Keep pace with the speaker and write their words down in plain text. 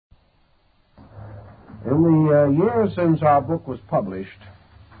In the years since our book was published,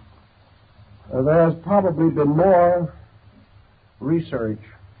 there has probably been more research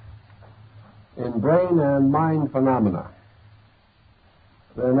in brain and mind phenomena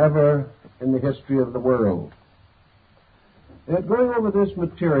than ever in the history of the world. Yet going over this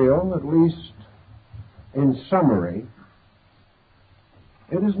material, at least in summary,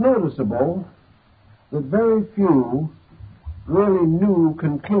 it is noticeable that very few really new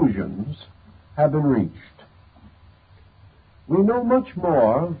conclusions have been reached. We know much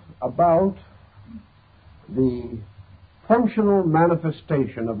more about the functional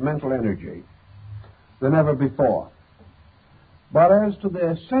manifestation of mental energy than ever before. But as to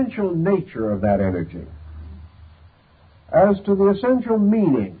the essential nature of that energy, as to the essential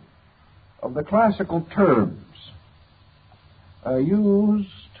meaning of the classical terms used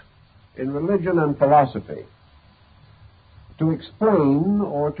in religion and philosophy to explain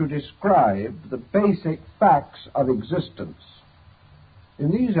or to describe the basic facts of existence,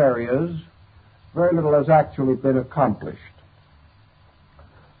 in these areas, very little has actually been accomplished.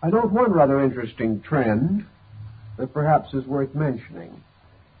 I note one rather interesting trend that perhaps is worth mentioning.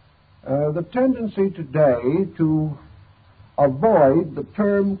 The tendency today to avoid the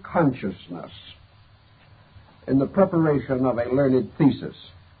term consciousness in the preparation of a learned thesis.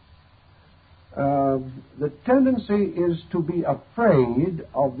 The tendency is to be afraid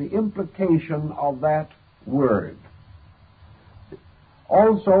of the implication of that word.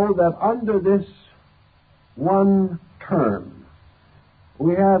 Also, that under this one term,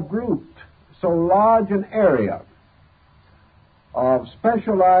 we have grouped so large an area of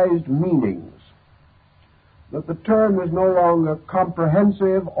specialized meanings that the term is no longer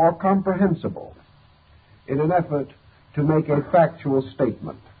comprehensive or comprehensible in an effort to make a factual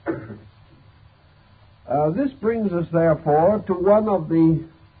statement. This brings us, therefore, to one of the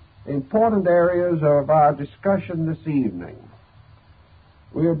important areas of our discussion this evening.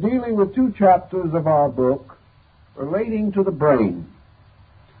 We are dealing with two chapters of our book relating to the brain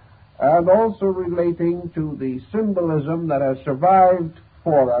and also relating to the symbolism that has survived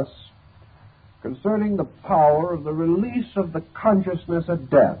for us concerning the power of the release of the consciousness at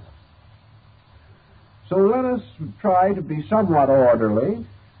death. So let us try to be somewhat orderly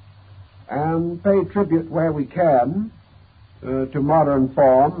and pay tribute where we can to modern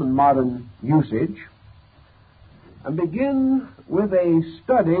form and modern usage, and begin with a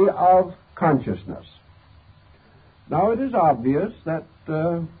study of consciousness. Now, it is obvious that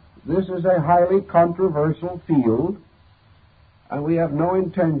this is a highly controversial field, and we have no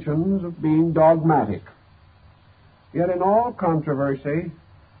intentions of being dogmatic. Yet in all controversy,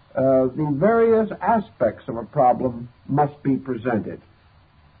 the various aspects of a problem must be presented.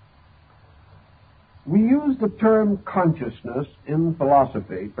 We use the term consciousness in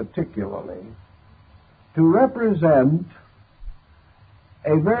philosophy particularly to represent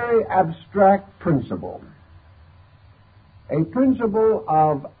a very abstract principle, a principle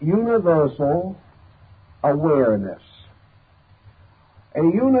of universal awareness, a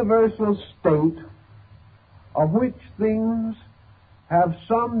universal state of which things have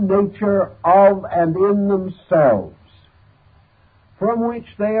some nature of and in themselves, from which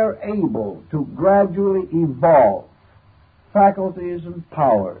they are able to gradually evolve faculties and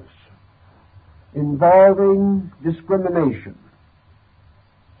powers involving discrimination,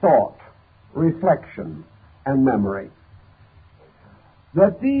 thought, reflection, and memory.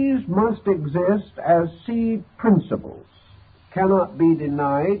 That these must exist as seed principles cannot be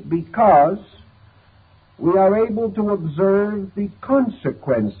denied because we are able to observe the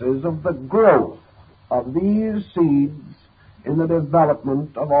consequences of the growth of these seeds in the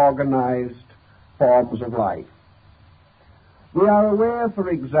development of organized forms of life. We are aware, for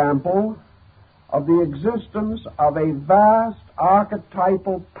example, of the existence of a vast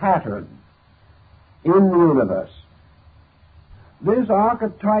archetypal pattern in the universe. This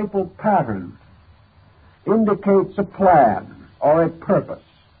archetypal pattern indicates a plan or a purpose.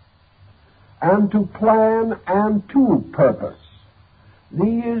 And to plan and to purpose,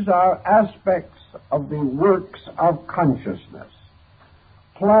 these are aspects of the works of consciousness.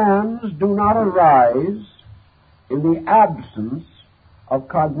 Plans do not arise in the absence of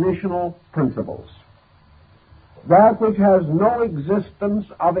cognitional principles. That which has no existence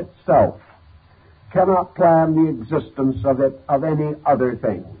of itself cannot plan the existence of any other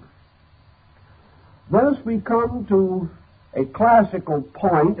thing. Thus we come to a classical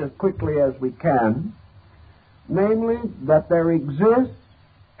point as quickly as we can, namely that there exists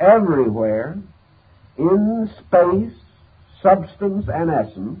everywhere in space, substance, and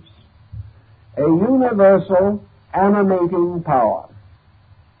essence a universal animating power.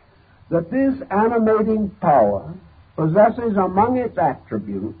 that this animating power possesses among its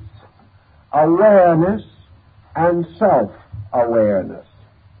attributes awareness and self-awareness.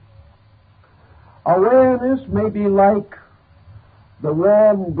 Awareness may be like the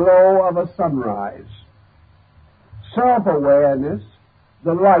warm glow of a sunrise. Self-awareness,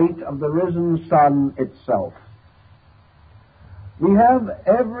 the light of the risen sun itself. We have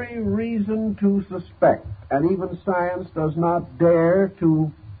every reason to suspect, and even science does not dare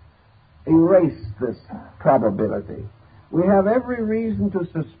to erase this probability. We have every reason to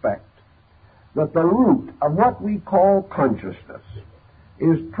suspect that the root of what we call consciousness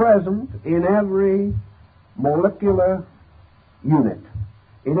is present in every molecular unit,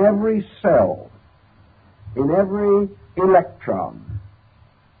 in every cell, in every electron,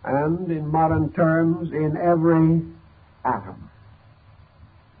 and in modern terms, in every atom.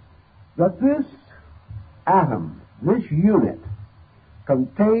 That this atom, this unit,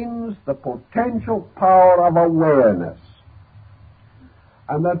 contains the potential power of awareness,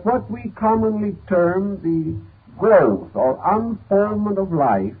 and that what we commonly term the growth or unfoldment of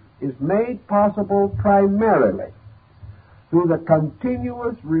life is made possible primarily through the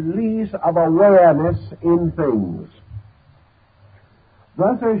continuous release of awareness in things.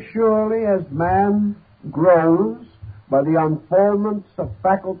 Thus, as surely as man grows by the unfoldments of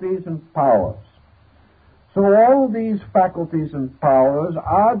faculties and powers, so all these faculties and powers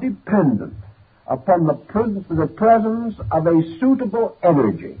are dependent upon the presence of a suitable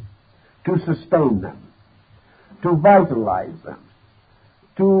energy to sustain them, to vitalize them,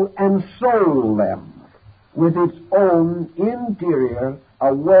 to ensoul them with its own interior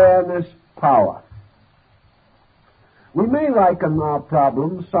awareness power. We may liken our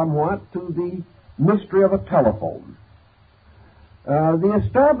problem somewhat to the mystery of a telephone. The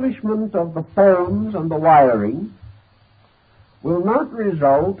establishment of the phones and the wiring will not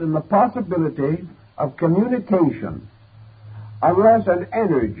result in the possibility of communication unless an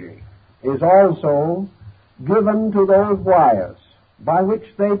energy is also given to those wires by which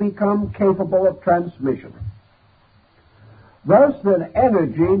they become capable of transmission. Thus, that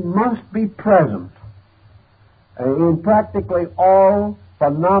energy must be present in practically all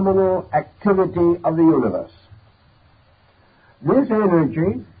phenomenal activity of the universe. This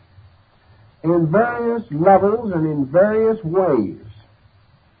energy, in various levels and in various ways,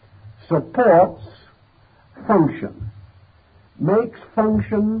 supports function, makes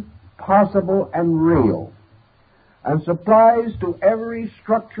function possible and real, and supplies to every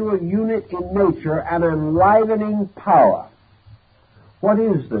structural unit in nature an enlivening power. What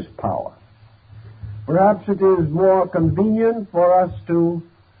is this power? Perhaps it is more convenient for us to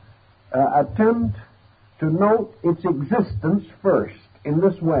attempt to note its existence first in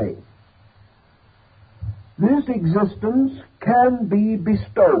this way. This existence can be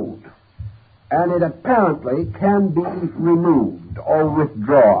bestowed, and it apparently can be removed or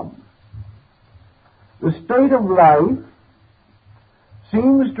withdrawn. The state of life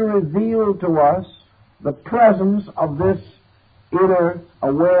seems to reveal to us the presence of this inner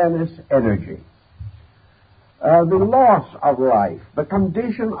awareness energy. The loss of life, the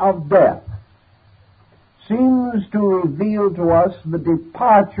condition of death, seems to reveal to us the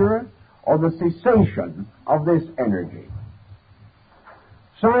departure or the cessation of this energy.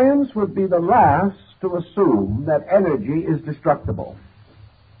 Science would be the last to assume that energy is destructible.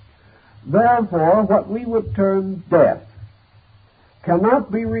 Therefore, what we would term death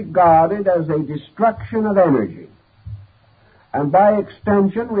cannot be regarded as a destruction of energy. And by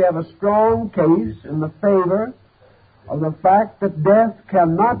extension, we have a strong case in the favor of the fact that death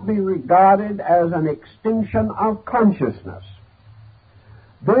cannot be regarded as an extinction of consciousness.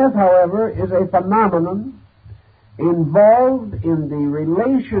 Death, however, is a phenomenon involved in the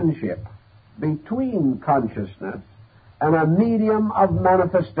relationship between consciousness and a medium of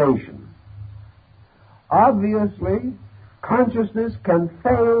manifestation. Obviously, consciousness can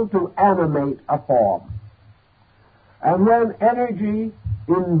fail to animate a form. And when energy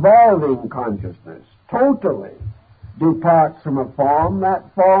involving consciousness totally departs from a form,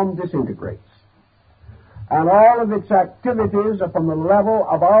 that form disintegrates. And all of its activities upon the level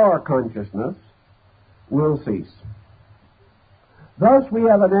of our consciousness will cease. Thus we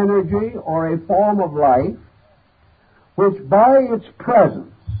have an energy or a form of life which by its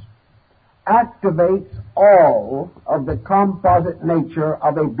presence activates all of the composite nature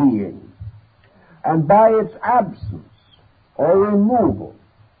of a being, and by its absence or removal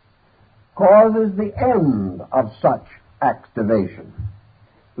causes the end of such activation,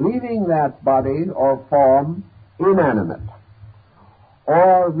 leaving that body or form inanimate.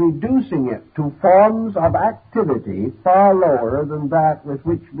 or reducing it to forms of activity far lower than that with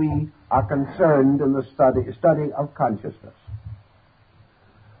which we are concerned in the study of consciousness.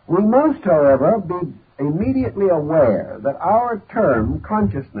 We must, however, be immediately aware that our term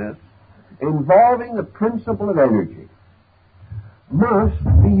consciousness, involving the principle of energy, must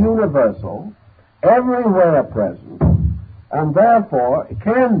be universal, everywhere present, and therefore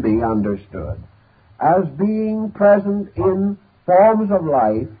can be understood as being present in forms of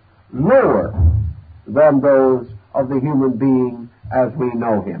life lower than those of the human being as we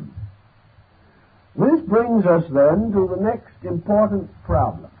know him. This brings us then to the next important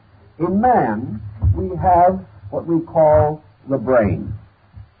problem. In man, we have what we call the brain.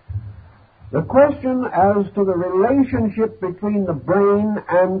 The question as to the relationship between the brain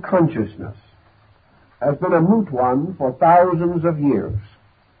and consciousness has been a moot one for thousands of years.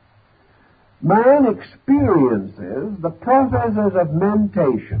 Man experiences the processes of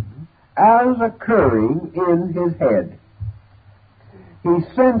mentation as occurring in his head. He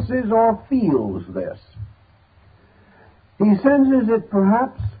senses or feels this. He senses it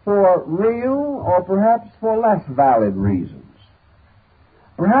perhaps for real or perhaps for less valid reasons.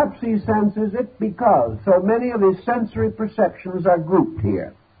 Perhaps he senses it because so many of his sensory perceptions are grouped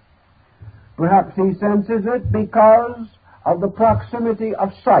here. Perhaps he senses it because of the proximity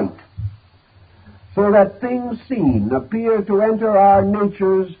of sight, so that things seen appear to enter our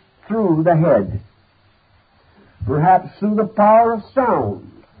natures through the head. Perhaps through the power of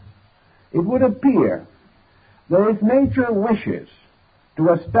sound. It would appear that if nature wishes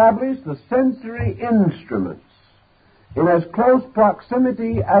to establish the sensory instruments in as close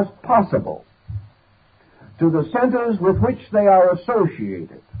proximity as possible to the centers with which they are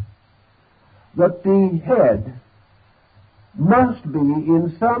associated, that the head must be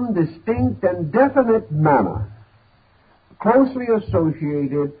in some distinct and definite manner closely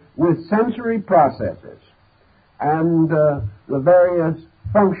associated with sensory processes and the various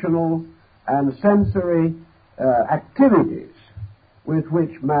functional and sensory activities with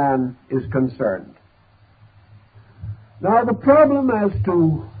which man is concerned. Now, the problem as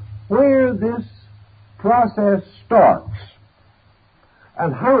to where this process starts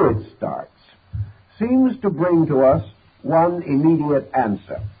and how it starts seems to bring to us one immediate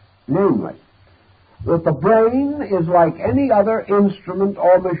answer, namely, that the brain is like any other instrument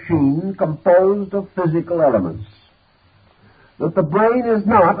or machine composed of physical elements, that the brain is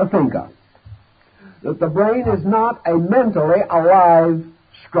not a thinker, that the brain is not a mentally alive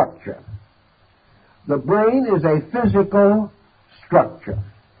structure. The brain is a physical structure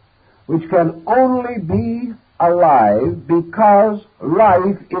which can only be alive because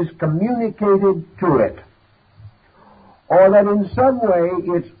life is communicated to it, or that in some way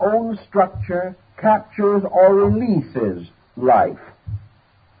its own structure captures or releases life.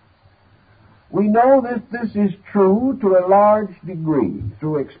 We know that this is true to a large degree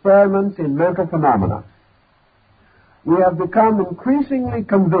through experiments in mental phenomena. We have become increasingly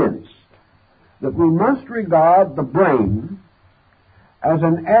convinced that we must regard the brain as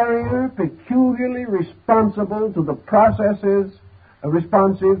an area peculiarly responsive to the processes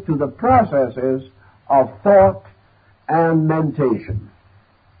of thought and mentation.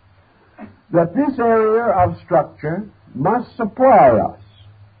 That this area of structure must supply us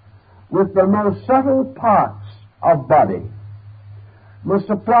with the most subtle parts of body, must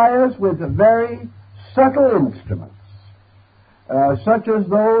supply us with very subtle instruments, such as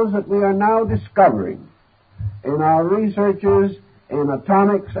those that we are now discovering in our researches in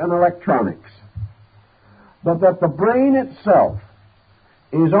atomics and electronics, but that the brain itself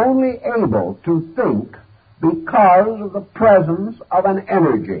is only able to think because of the presence of an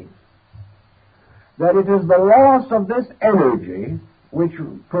energy, that it is the loss of this energy which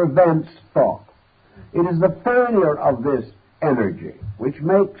prevents thought. It is the failure of this energy which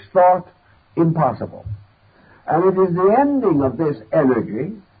makes thought impossible. And it is the ending of this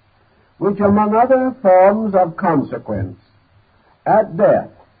energy which, among other forms of consequence, at death,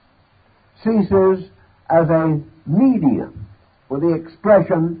 ceases as a medium for the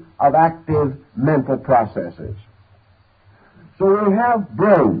expression of active mental processes. So we have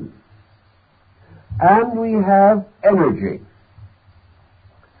brain, and we have energy.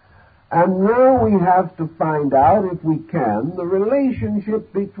 And now we have to find out, if we can, the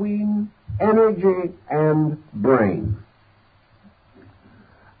relationship between energy and brain.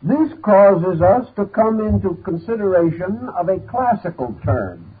 This causes us to come into consideration of a classical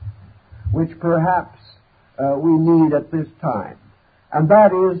term, which perhaps we need at this time, and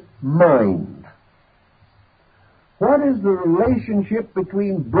that is mind. What is the relationship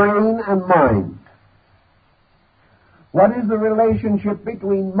between brain and mind? What is the relationship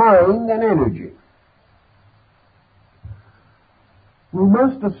between mind and energy? We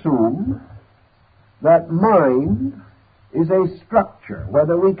must assume that mind is a structure,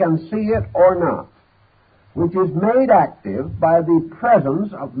 whether we can see it or not, which is made active by the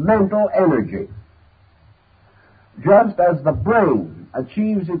presence of mental energy, just as the brain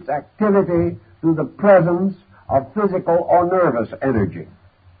achieves its activity through the presence of physical or nervous energy.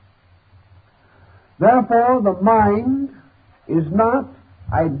 Therefore, the mind is not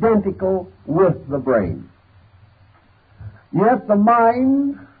identical with the brain. Yet the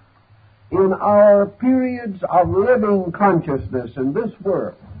mind, in our periods of living consciousness in this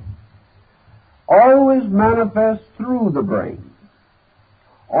world, always manifests through the brain,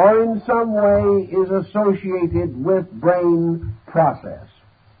 or in some way is associated with brain process.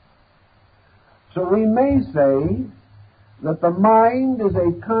 So we may say that the mind is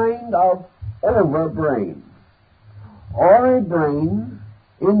a kind of over-brain, or a brain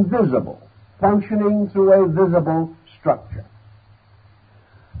invisible, functioning through a visible structure.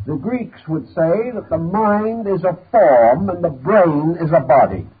 The Greeks would say that the mind is a form and the brain is a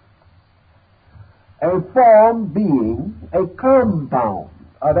body. A form being a compound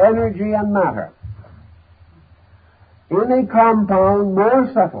of energy and matter, in a compound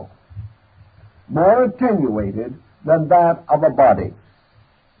more subtle, more attenuated than that of a body.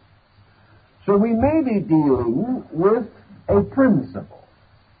 So we may be dealing with a principle,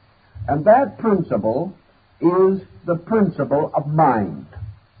 and that principle is the principle of mind.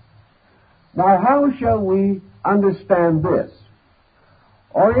 Now, how shall we understand this?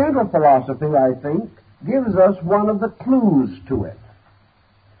 Oriental philosophy, I think, gives us one of the clues to it.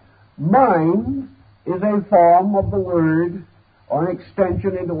 Mind is a form of the word, or an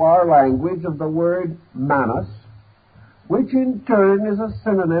extension into our language of the word manas, which in turn is a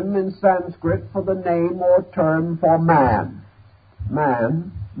synonym in Sanskrit for the name or term for man.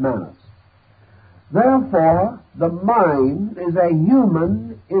 Man, manas. Therefore, the mind is a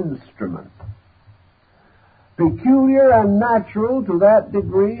human instrument, peculiar and natural to that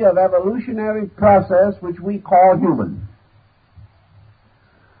degree of evolutionary process which we call human.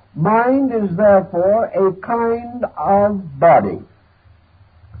 Mind is therefore a kind of body,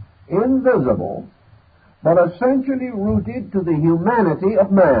 invisible, but essentially rooted to the humanity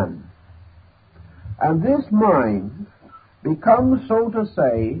of man. And this mind becomes, so to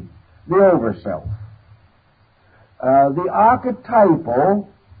say, the overself, the archetypal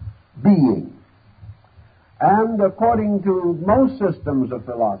being. And according to most systems of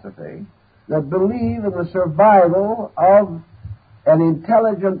philosophy that believe in the survival of an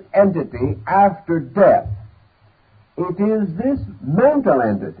intelligent entity after death, it is this mental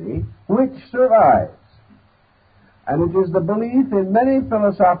entity which survives. And it is the belief in many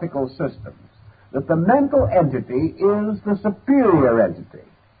philosophical systems that the mental entity is the superior entity,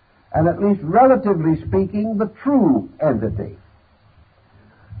 and at least relatively speaking, the true entity.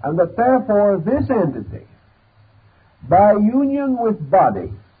 And that therefore this entity, by union with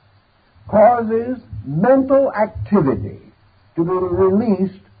body, causes mental activity to be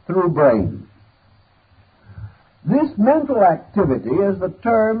released through brain. This mental activity, as the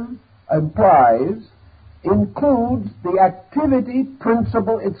term implies, includes the activity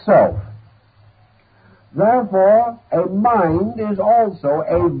principle itself. Therefore, a mind is also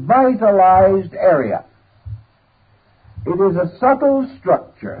a vitalized area. It is a subtle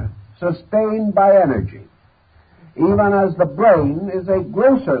structure sustained by energy, even as the brain is a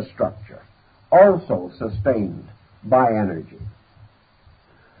grosser structure, also sustained by energy.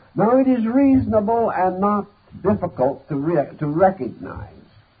 Now, it is reasonable and not difficult to recognize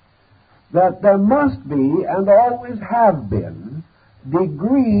that there must be, and always have been,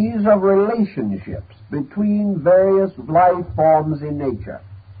 degrees of relationships between various life forms in nature.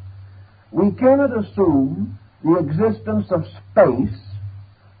 We cannot assume the existence of space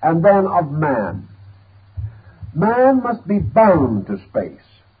and then of man. Man must be bound to space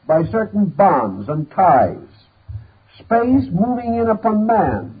by certain bonds and ties. Space, moving in upon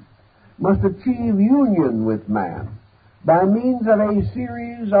man, must achieve union with man by means of a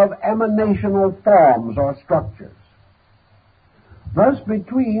series of emanational forms or structures. Thus,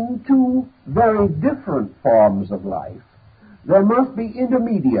 between two very different forms of life, there must be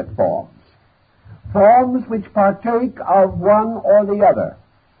intermediate forms, forms which partake of one or the other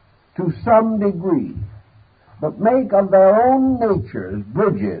to some degree, but make of their own natures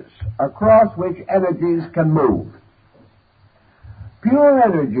bridges across which energies can move. Pure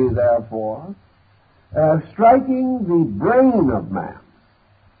energy, therefore, striking the brain of man,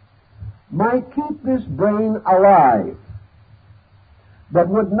 might keep this brain alive, but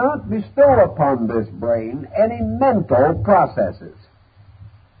would not bestow upon this brain any mental processes.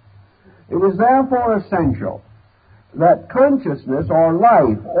 It is therefore essential that consciousness or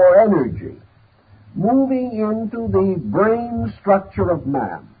life or energy moving into the brain structure of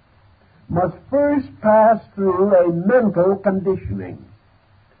man must first pass through a mental conditioning,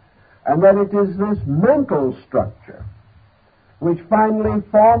 and that it is this mental structure which finally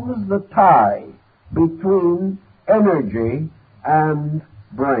forms the tie between energy and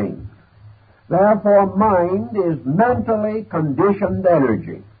brain. Therefore, mind is mentally conditioned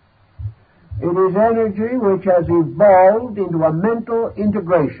energy. It is energy which has evolved into a mental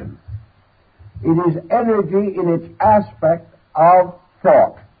integration. It is energy in its aspect of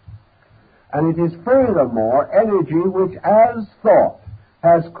thought. And it is furthermore energy which, as thought,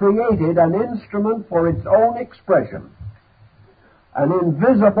 has created an instrument for its own expression, an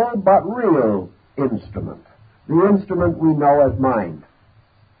invisible but real instrument, the instrument we know as mind.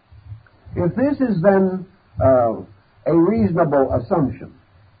 If this is then a reasonable assumption,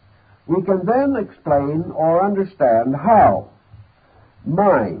 we can then explain or understand how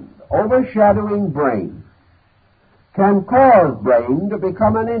mind, overshadowing brain, can cause brain to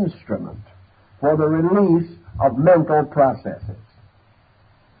become an instrument for the release of mental processes.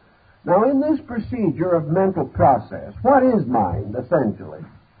 Now, in this procedure of mental process, what is mind, essentially?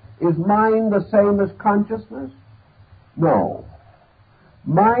 Is mind the same as consciousness? No.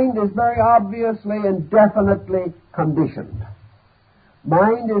 Mind is very obviously and definitely conditioned.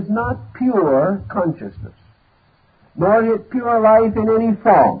 Mind is not pure consciousness, nor is it pure life in any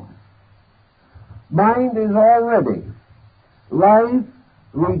form. Mind is already life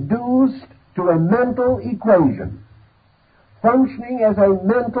reduced to a mental equation, functioning as a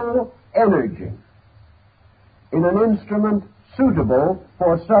mental energy in an instrument suitable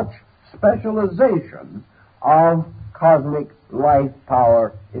for such specialization of cosmic life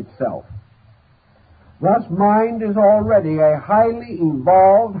power itself. Thus, mind is already a highly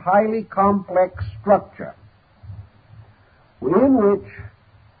evolved, highly complex structure in which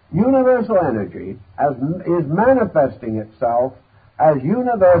universal energy is manifesting itself as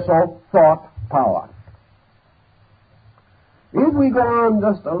universal thought power. If we go on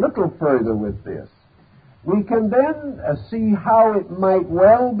just a little further with this, we can then see how it might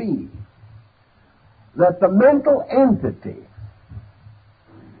well be that the mental entity,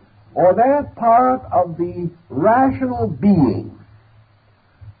 or that part of the rational being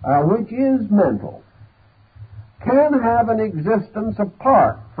which is mental, can have an existence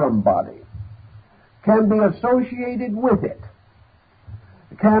apart from body, can be associated with it,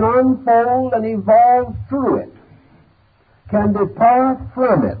 can unfold and evolve through it, can depart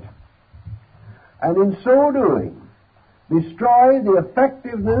from it, and in so doing destroy the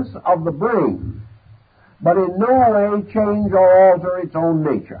effectiveness of the brain, but in no way change or alter its own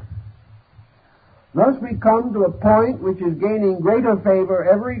nature. Thus we come to a point which is gaining greater favor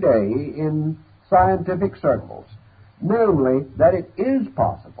every day in scientific circles, namely that it is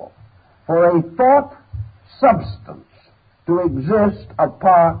possible for a thought substance to exist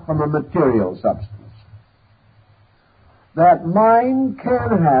apart from a material substance. That mind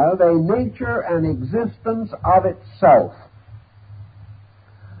can have a nature and existence of itself,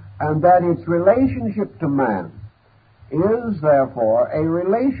 and that its relationship to man is therefore a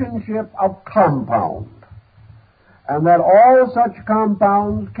relationship of compound, and that all such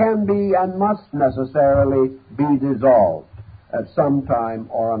compounds can be and must necessarily be dissolved at some time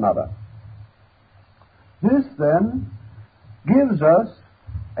or another. This then gives us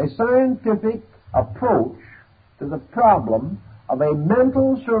a scientific approach to the problem of a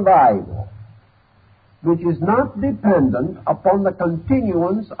mental survival which is not dependent upon the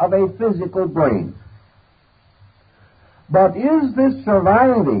continuance of a physical brain. But is this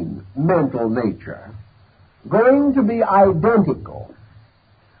surviving mental nature going to be identical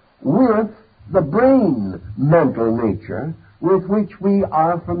with the brain mental nature with which we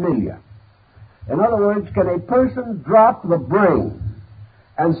are familiar? In other words, can a person drop the brain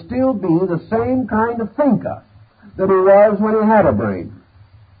and still be the same kind of thinker that he was when he had a brain?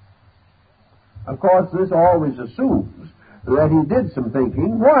 Of course, this always assumes that he did some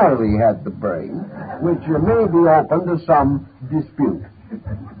thinking while he had the brain, which may be open to some dispute.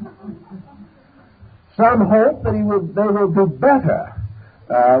 Some hope that they will do better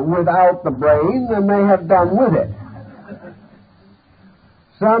without the brain than they have done with it.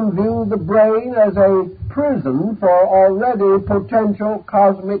 Some view the brain as a prison for already potential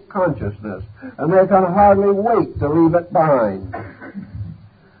cosmic consciousness, and they can hardly wait to leave it behind.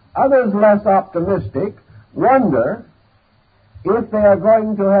 Others, less optimistic, wonder if they are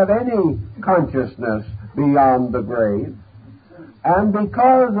going to have any consciousness beyond the grave, and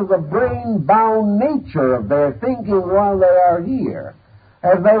because of the brain-bound nature of their thinking while they are here,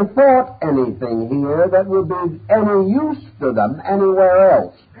 have they thought anything here that would be any use to them anywhere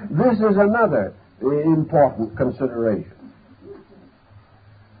else? This is another important consideration.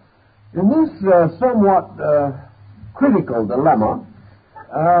 In this somewhat critical dilemma,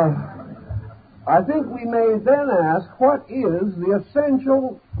 I think we may then ask, what is the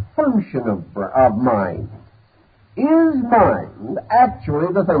essential function of mind? Is mind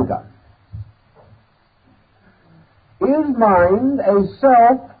actually the thinker? Is mind a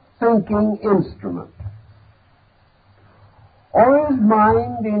self-thinking instrument? Or is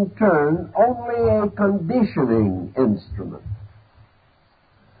mind, in turn, only a conditioning instrument?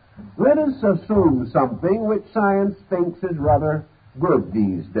 Let us assume something which science thinks is rather good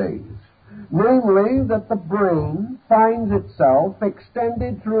these days, namely that the brain finds itself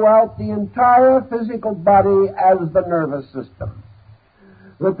extended throughout the entire physical body as the nervous system,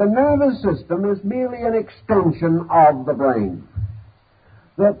 that the nervous system is merely an extension of the brain,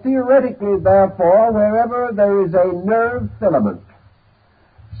 that theoretically, therefore, wherever there is a nerve filament,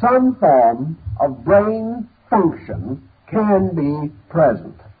 some form of brain function can be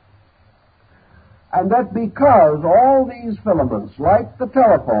present. And that because all these filaments, like the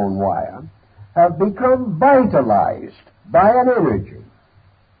telephone wire, have become vitalized by an energy,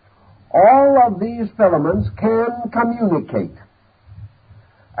 all of these filaments can communicate,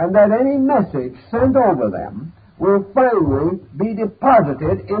 and that any message sent over them will finally be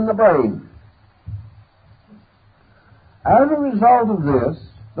deposited in the brain. As a result of this,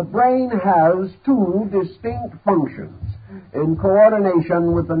 the brain has two distinct functions in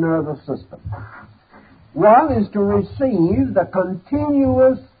coordination with the nervous system. One is to receive the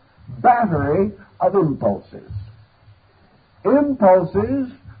continuous battery of impulses.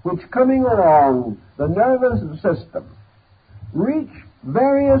 Impulses which, coming along the nervous system, reach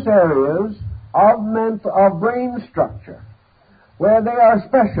various areas of brain structure where they are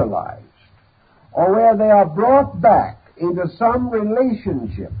specialized, or where they are brought back into some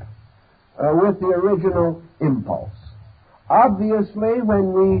relationship with the original impulse. Obviously,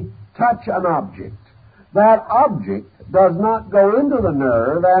 when we touch an object, that object does not go into the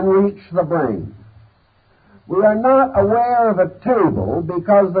nerve and reach the brain. We are not aware of a table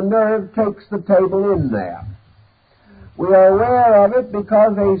because the nerve takes the table in there. We are aware of it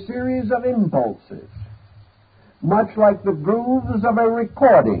because a series of impulses, much like the grooves of a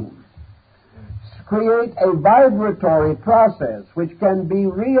recording, create a vibratory process which can be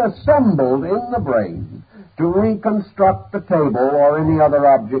reassembled in the brain to reconstruct the table or any other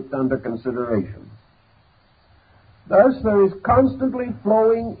object under consideration. Thus, there is constantly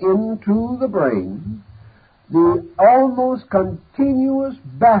flowing into the brain the almost continuous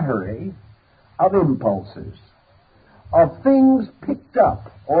battery of impulses, of things picked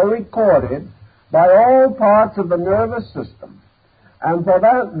up or recorded by all parts of the nervous system. And for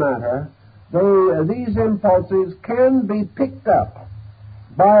that matter, these impulses can be picked up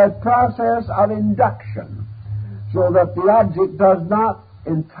by a process of induction, so that the object does not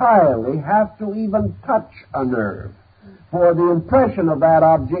entirely have to even touch a nerve for the impression of that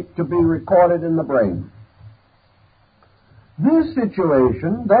object to be recorded in the brain. This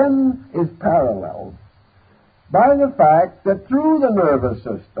situation then is paralleled by the fact that through the nervous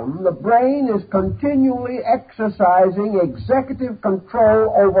system, the brain is continually exercising executive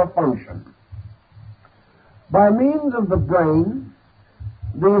control over function. By means of the brain,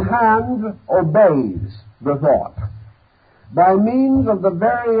 the hand obeys the thought. By means of the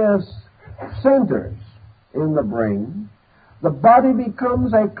various centers in the brain, the body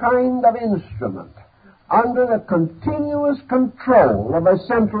becomes a kind of instrument under the continuous control of a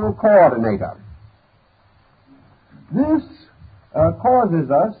central coordinator. This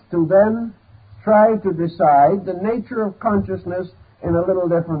causes us to then try to decide the nature of consciousness in a little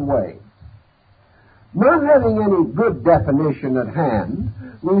different way. Not having any good definition at hand,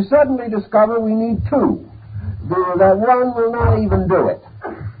 we suddenly discover we need two, that one will not even do it,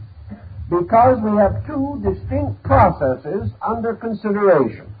 because we have two distinct processes under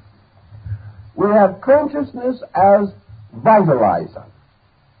consideration. We have consciousness as vitalizer,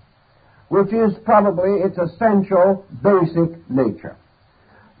 which is probably its essential basic nature.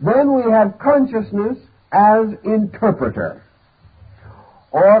 Then we have consciousness as interpreter,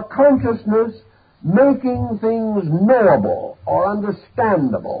 or consciousness making things knowable or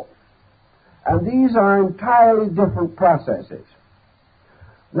understandable. And these are entirely different processes.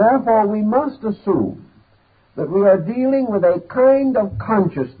 Therefore, we must assume that we are dealing with a kind of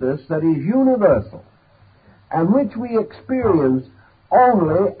consciousness that is universal, and which we experience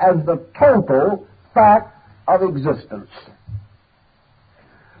only as the total fact of existence.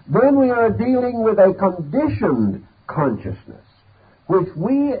 then we are dealing with a conditioned consciousness, which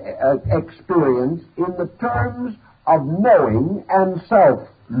we experience in the terms of knowing and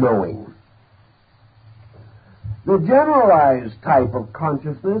self-knowing. The generalized type of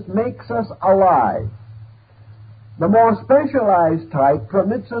consciousness makes us alive. The more specialized type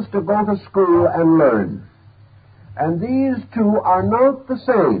permits us to go to school and learn. And these two are not the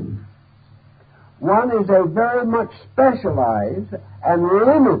same. One is a very much specialized and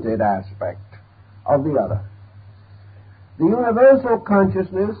limited aspect of the other. The universal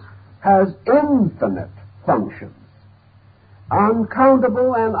consciousness has infinite functions,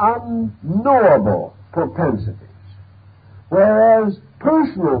 uncountable and unknowable propensities, whereas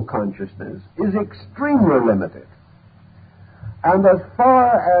personal consciousness is extremely limited, and as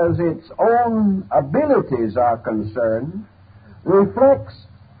far as its own abilities are concerned, reflects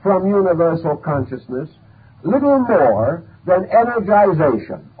from universal consciousness little more than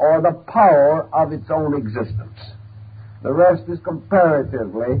energization or the power of its own existence. The rest is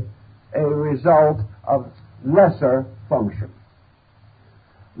comparatively a result of lesser function.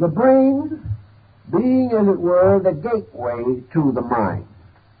 The brain, being, as it were, the gateway to the mind,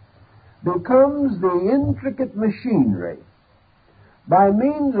 becomes the intricate machinery by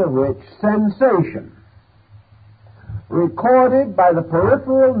means of which sensation, recorded by the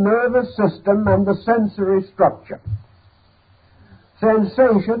peripheral nervous system and the sensory structure,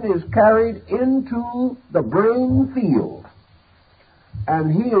 sensation is carried into the brain field,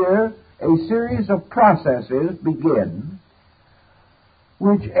 and here a series of processes begin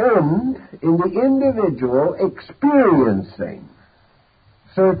which end in the individual experiencing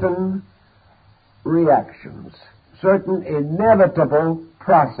certain reactions, certain inevitable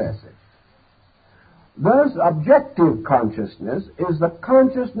processes. Thus, objective consciousness is the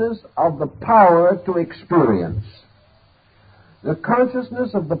consciousness of the power to experience, the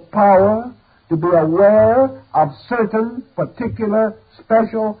consciousness of the power to be aware of certain particular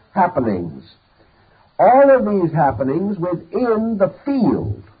special happenings. All of these happenings within the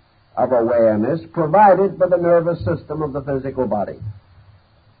field of awareness provided by the nervous system of the physical body.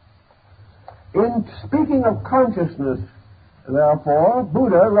 In speaking of consciousness, therefore,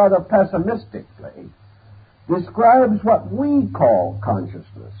 Buddha rather pessimistically describes what we call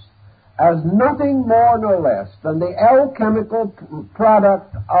consciousness as nothing more nor less than the alchemical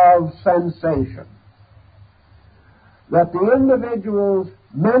product of sensation. That the individual's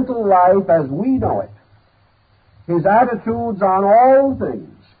mental life as we know it, his attitudes on all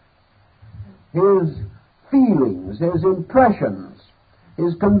things, his feelings, his impressions,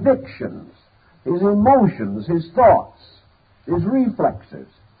 his convictions, his emotions, his thoughts, his reflexes,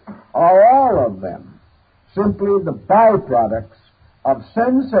 are all of them simply the byproducts of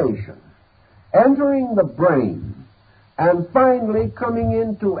sensation entering the brain and finally coming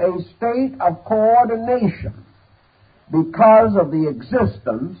into a state of coordination because of the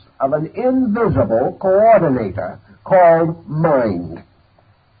existence of an invisible coordinator called mind.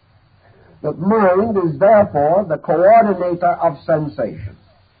 The mind is therefore the coordinator of sensation.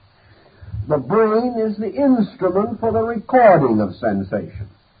 The brain is the instrument for the recording of sensation.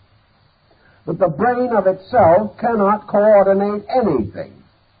 But the brain of itself cannot coordinate anything,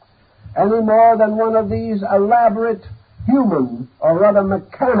 any more than one of these elaborate human, or rather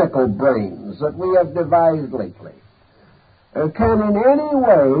mechanical brains that we have devised lately can in any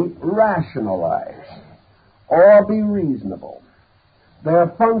way rationalize or be reasonable. Their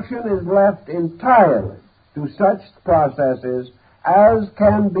function is left entirely to such processes as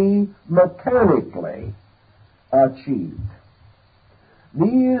can be mechanically achieved.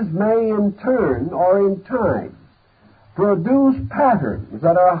 These may in turn or in time produce patterns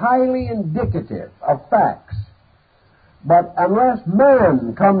that are highly indicative of facts, but unless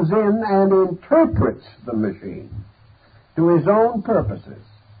man comes in and interprets the machine to his own purposes,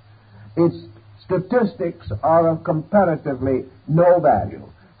 its statistics are of comparatively no value.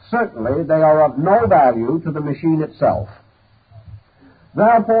 Certainly they are of no value to the machine itself.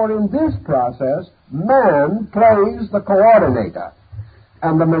 Therefore, in this process, man plays the coordinator,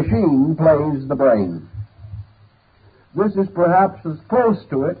 and the machine plays the brain. This is perhaps as close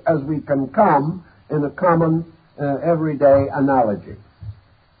to it as we can come in a common everyday analogy.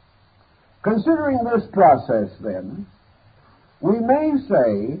 Considering this process, then, we may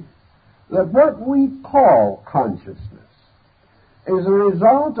say that what we call consciousness is a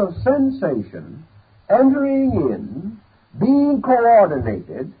result of sensation entering in, being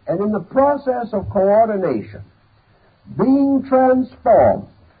coordinated, and in the process of coordination, being transformed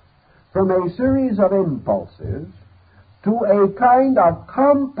from a series of impulses to a kind of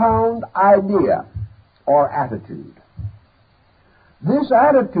compound idea or attitude. This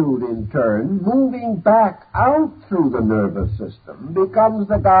attitude, in turn, moving back out through the nervous system, becomes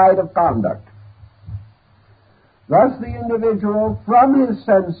the guide of conduct. Thus, the individual, from his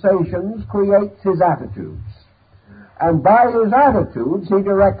sensations, creates his attitudes, and by his attitudes, he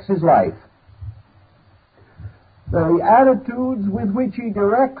directs his life. The attitudes with which he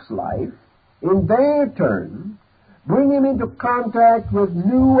directs life, in their turn, bring him into contact with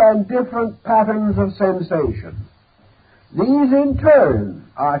new and different patterns of sensation. These, in turn,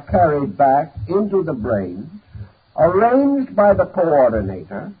 are carried back into the brain, arranged by the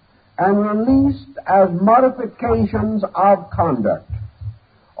coordinator, and released as modifications of conduct.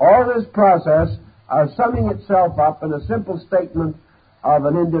 All this process, summing itself up in a simple statement of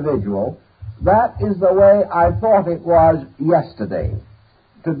an individual, that is the way I thought it was yesterday.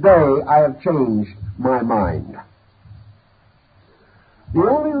 Today I have changed my mind. The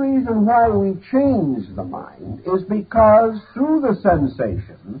only reason why we change the mind is because through the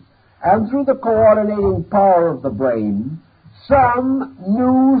sensation and through the coordinating power of the brain, some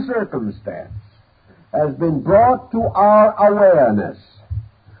new circumstance has been brought to our awareness,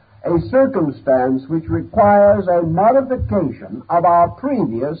 a circumstance which requires a modification of our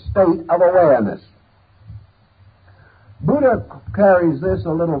previous state of awareness. Buddha carries this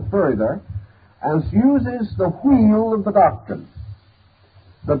a little further and uses the wheel of the doctrine,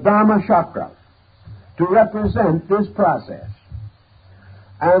 the Dhamma Chakra, to represent this process.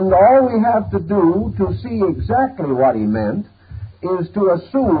 And all we have to do to see exactly what he meant is to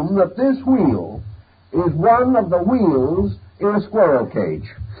assume that this wheel is one of the wheels in a squirrel cage.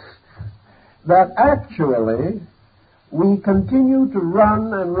 That actually we continue to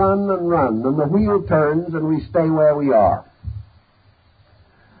run and run and run, and the wheel turns and we stay where we are.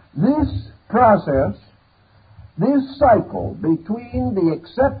 This process, this cycle between the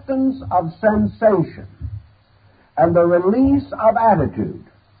acceptance of sensation and the release of attitude,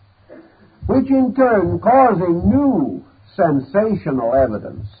 which in turn, causing new sensational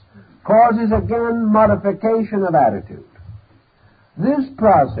evidence, causes again modification of attitude. This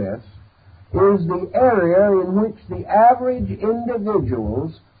process is the area in which the average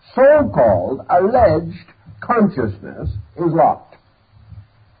individual's so-called alleged consciousness is locked.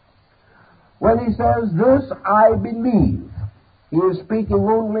 When he says, "This I believe," he is speaking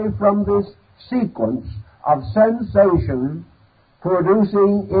only from this sequence of sensation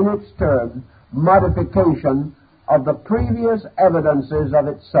producing in its turn modification of the previous evidences of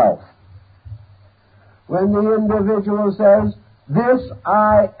itself. When the individual says, "This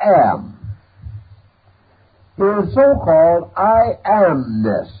I am," his so-called I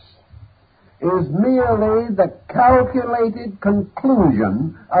amness is merely the calculated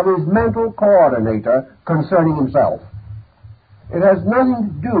conclusion of his mental coordinator concerning himself. It has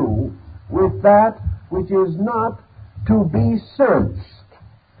nothing to do with that which is not to be sensed,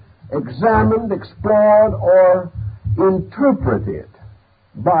 examined, explored, or interpreted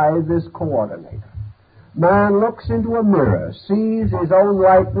by this coordinator. Man looks into a mirror, sees his own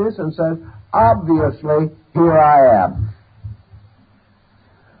likeness, and says, "Obviously, here I am."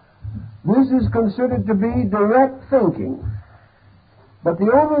 This is considered to be direct thinking. But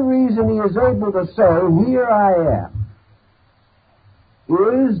the only reason he is able to say, "Here I am,"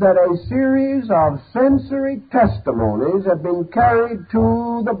 is that a series of sensory testimonies have been carried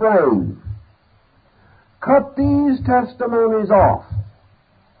to the brain. Cut these testimonies off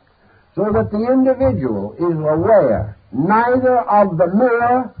so that the individual is aware neither of the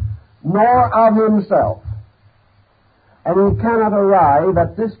mirror nor of himself. And he cannot arrive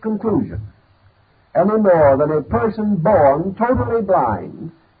at this conclusion any more than a person born totally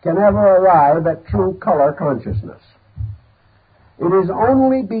blind can ever arrive at true color consciousness. It is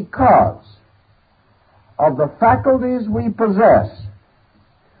only because of the faculties we possess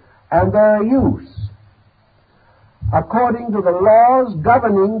and their use according to the laws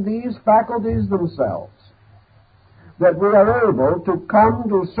governing these faculties themselves that we are able to come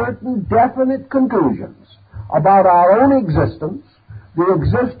to certain definite conclusions about our own existence, the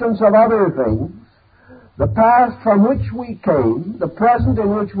existence of other things, the past from which we came, the present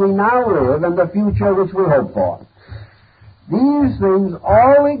in which we now live, and the future which we hope for. These things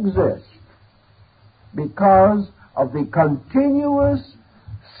all exist because of the continuous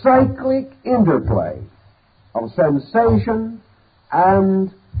cyclic interplay of sensation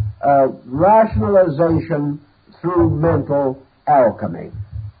and rationalization through mental alchemy.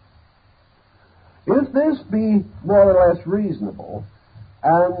 If this be more or less reasonable,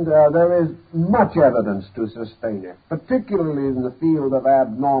 and there is much evidence to sustain it, particularly in the field of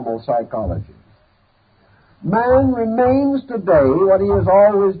abnormal psychology, man remains today what he has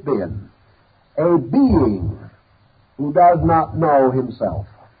always been, a being who does not know himself,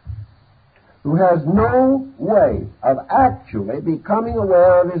 who has no way of actually becoming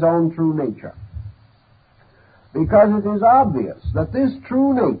aware of his own true nature. Because it is obvious that this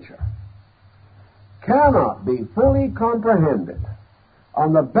true nature cannot be fully comprehended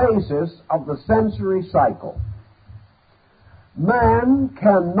on the basis of the sensory cycle. Man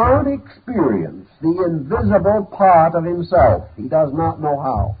cannot experience the invisible part of himself. He does not know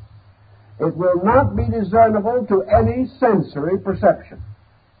how. It will not be discernible to any sensory perception.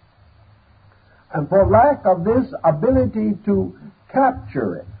 And for lack of this ability to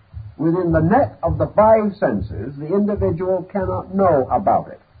capture it within the net of the five senses, the individual cannot know about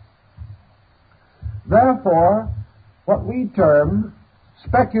it. Therefore, what we term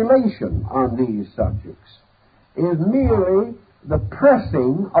speculation on these subjects is merely the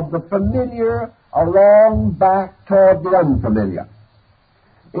pressing of the familiar along back toward the unfamiliar.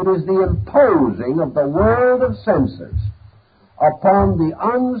 It is the imposing of the world of senses upon the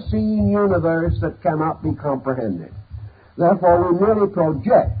unseen universe that cannot be comprehended. Therefore, we merely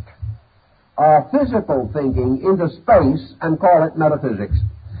project our physical thinking into space and call it metaphysics.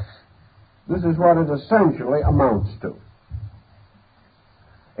 This is what it essentially amounts to.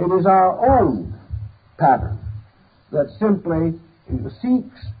 It is our own pattern that simply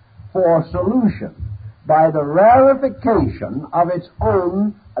seeks for solution by the rarefication of its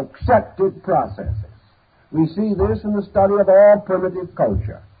own accepted processes. We see this in the study of all primitive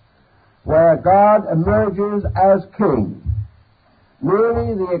culture, where God emerges as king,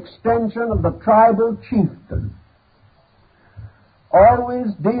 merely the extension of the tribal chieftain.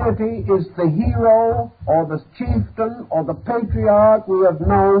 Always deity is the hero or the chieftain or the patriarch we have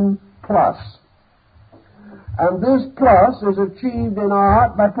known plus. And this plus is achieved in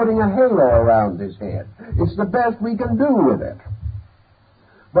art by putting a halo around his head. It's the best we can do with it.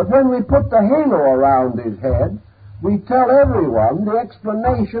 But when we put the halo around his head, we tell everyone the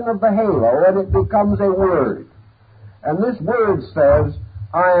explanation of the halo, and it becomes a word. And this word says,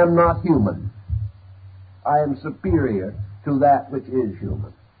 I am not human. I am superior to that which is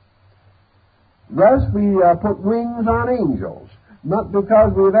human. Thus we put wings on angels, not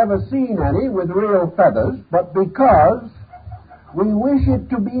because we've ever seen any with real feathers, but because we wish it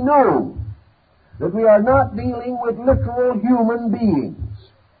to be known that we are not dealing with literal human beings.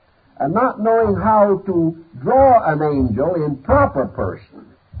 And not knowing how to draw an angel in proper person,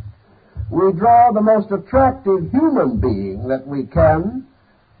 we draw the most attractive human being that we can,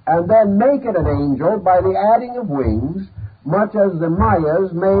 and then make it an angel by the adding of wings, much as the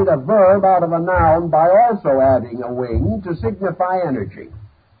Mayas made a verb out of a noun by also adding a wing to signify energy.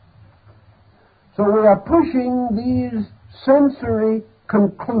 So we are pushing these sensory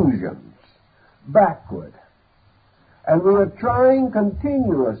conclusions backward. And we are trying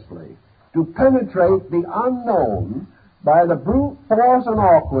continuously to penetrate the unknown by the brute force and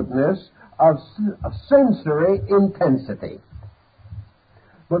awkwardness of sensory intensity.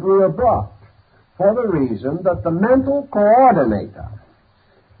 But we are brought for the reason that the mental coordinator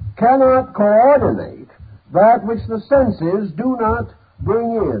cannot coordinate that which the senses do not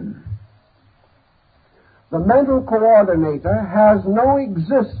bring in. The mental coordinator has no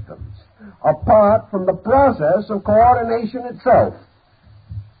existence apart from the process of coordination itself.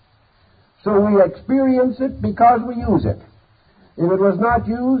 So we experience it because we use it. If it was not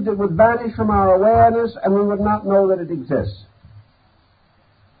used, it would vanish from our awareness and we would not know that it exists.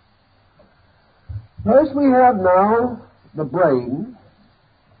 Thus we have now the brain,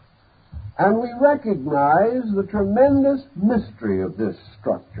 and we recognize the tremendous mystery of this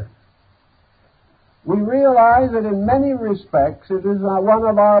structure. We realize that in many respects it is one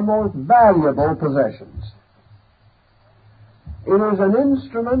of our most valuable possessions. It is an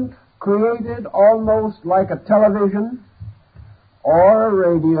instrument created almost like a television or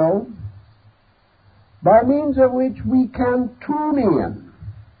a radio, by means of which we can tune in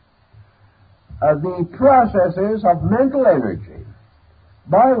the processes of mental energy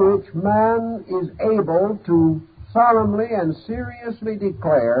by which man is able to solemnly and seriously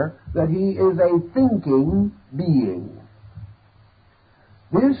declare that he is a thinking being.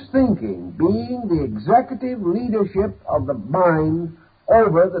 This thinking being the executive leadership of the mind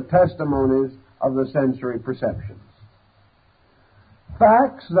over the testimonies of the sensory perceptions.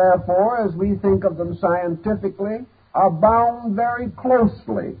 Facts, therefore, as we think of them scientifically, are bound very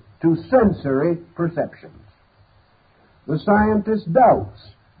closely to sensory perceptions. The scientist doubts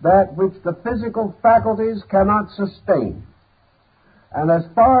that which the physical faculties cannot sustain. And as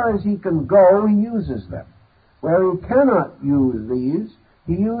far as he can go, he uses them. Where he cannot use these,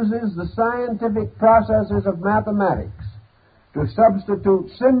 he uses the scientific processes of mathematics to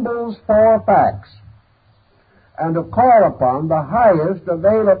substitute symbols for facts. and to call upon the highest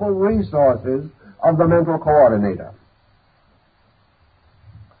available resources of the mental coordinator.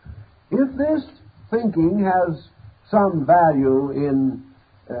 If this thinking has some value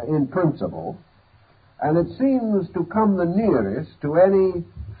in principle, and it seems to come the nearest to any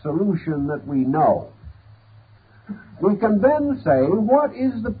solution that we know, we can then say, what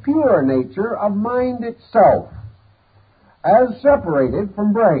is the pure nature of mind itself, as separated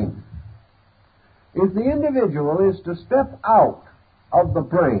from brain? If the individual is to step out of the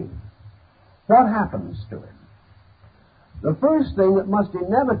brain, what happens to him? The first thing that must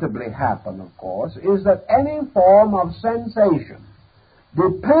inevitably happen, of course, is that any form of sensation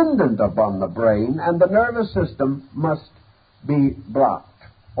dependent upon the brain and the nervous system must be blocked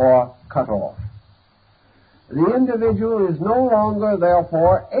or cut off. The individual is no longer,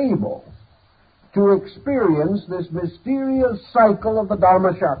 therefore, able to experience this mysterious cycle of the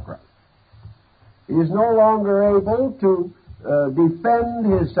Dharma chakra. He is no longer able to defend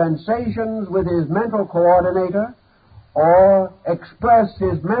his sensations with his mental coordinator or express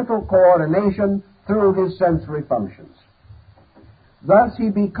his mental coordination through his sensory functions. Thus he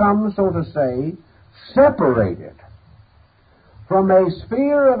becomes, so to say, separated from a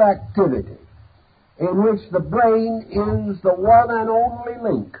sphere of activity in which the brain is the one and only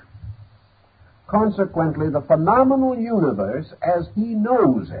link. Consequently, the phenomenal universe, as he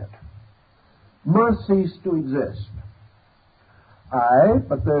knows it, must cease to exist.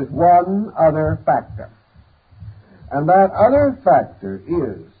 But there's one other factor. And that other factor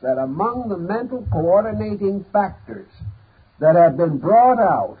is that among the mental coordinating factors that have been brought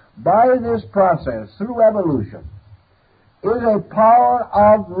out by this process through evolution is a power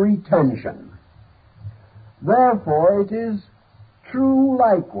of retention. Therefore, it is true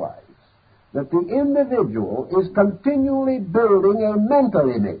likewise that the individual is continually building a mental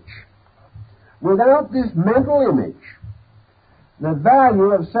image. Without this mental image, the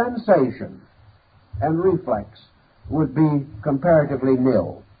value of sensation and reflex would be comparatively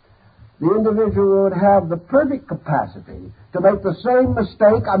nil. The individual would have the perfect capacity to make the same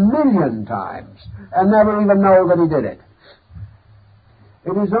mistake 1,000,000 times and never even know that he did it.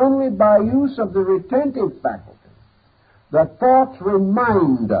 It is only by use of the retentive faculty that thoughts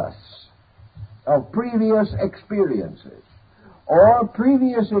remind us of previous experiences, or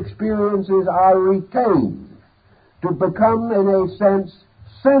previous experiences are retained to become, in a sense,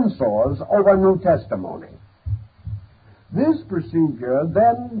 censors over new testimony. This procedure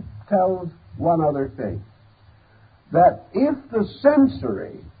then tells one other thing, that if the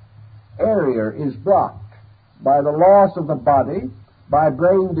sensory area is blocked by the loss of the body, by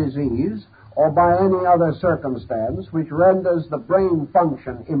brain disease, or by any other circumstance which renders the brain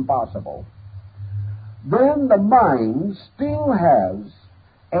function impossible, then the mind still has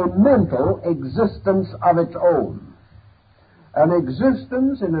a mental existence of its own, an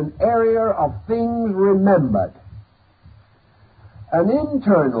existence in an area of things remembered, an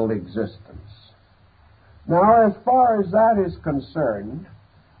internal existence. Now, as far as that is concerned,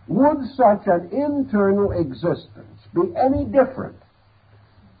 would such an internal existence be any different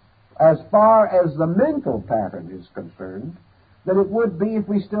as far as the mental pattern is concerned than it would be if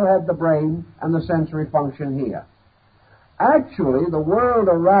we still had the brain and the sensory function here? Actually, the world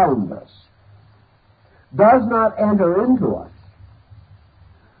around us does not enter into us.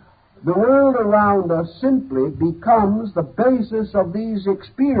 The world around us simply becomes the basis of these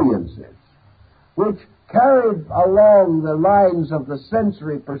experiences, which, carried along the lines of the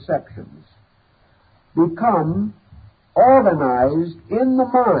sensory perceptions, become organized in the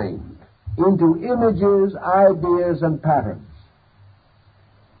mind into images, ideas, and patterns.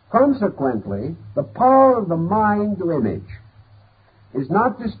 Consequently, the power of the mind to image is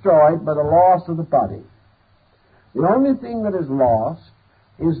not destroyed by the loss of the body. The only thing that is lost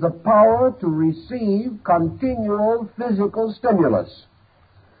is the power to receive continual physical stimulus,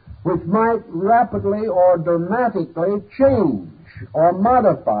 which might rapidly or dramatically change or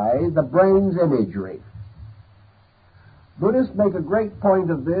modify the brain's imagery. Buddhists make a great point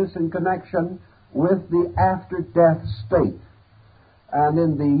of this in connection with the after-death state, and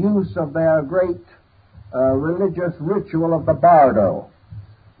in the use of their great religious ritual of the bardo,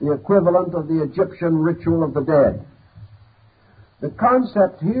 the equivalent of the Egyptian ritual of the dead. The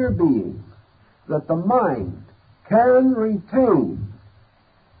concept here being that the mind can retain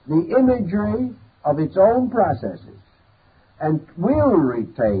the imagery of its own processes and will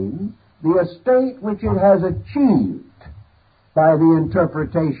retain the estate which it has achieved by the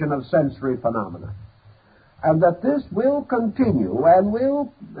interpretation of sensory phenomena, and that this will continue and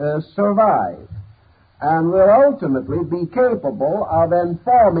will survive and will ultimately be capable of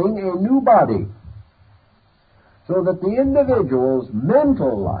informing a new body. so that the individual's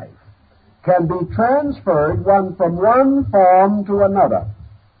mental life can be transferred from one form to another.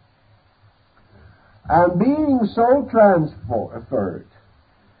 And being so transferred,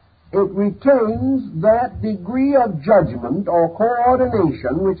 it retains that degree of judgment or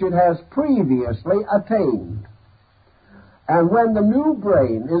coordination which it has previously attained. And when the new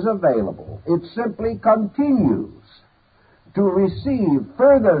brain is available, it simply continues to receive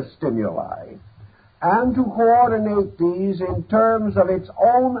further stimuli and to coordinate these in terms of its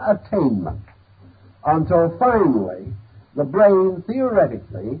own attainment until finally the brain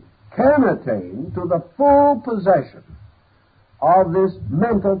theoretically can attain to the full possession of this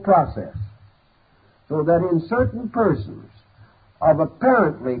mental process, so that in certain persons of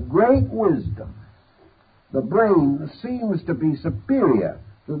apparently great wisdom, the brain seems to be superior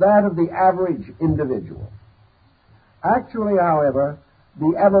to that of the average individual. Actually, however,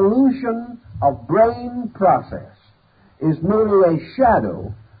 the evolution of brain process is merely a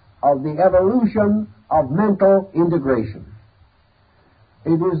shadow of the evolution of mental integration.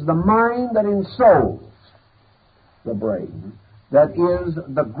 It is the mind that ensouls the brain that is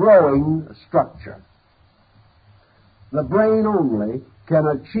the growing structure. The brain only can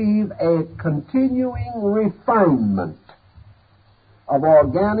achieve a continuing refinement of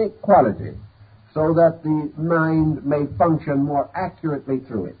organic quality so that the mind may function more accurately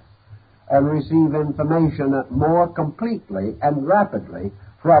through it and receive information more completely and rapidly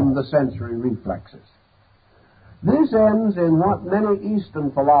from the sensory reflexes. This ends in what many Eastern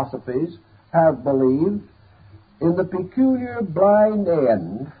philosophies have believed, in the peculiar blind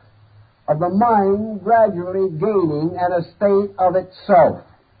end of the mind gradually gaining an estate of itself,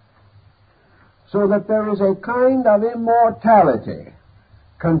 so that there is a kind of immortality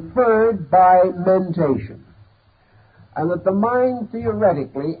conferred by mentation, and that the mind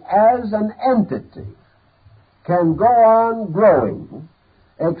theoretically as an entity can go on growing,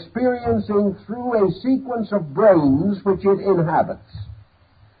 experiencing through a sequence of brains which it inhabits,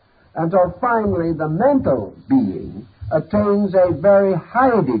 until finally the mental being attains a very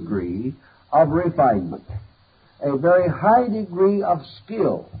high degree of refinement, a very high degree of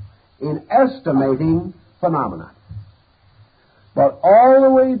skill in estimating phenomena. But all the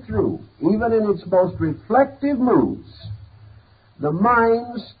way through, even in its most reflective moods, the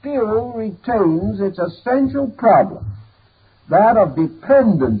mind still retains its essential problem, that of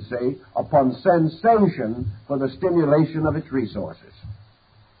dependency upon sensation for the stimulation of its resources.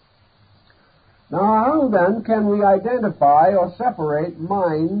 Now, how then can we identify or separate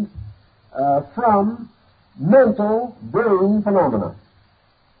mind from mental brain phenomena?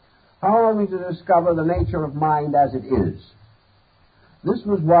 How are we to discover the nature of mind as it is? This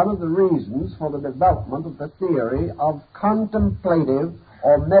was one of the reasons for the development of the theory of contemplative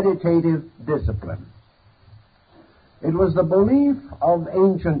or meditative discipline. It was the belief of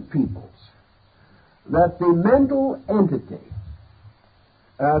ancient peoples that the mental entity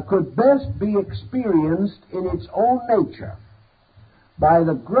could best be experienced in its own nature by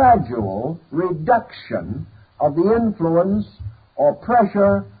the gradual reduction of the influence or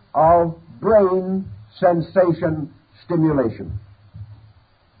pressure of brain sensation stimulation.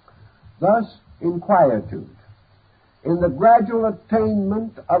 Thus, in quietude, in the gradual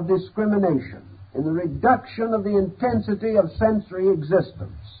attainment of discrimination, in the reduction of the intensity of sensory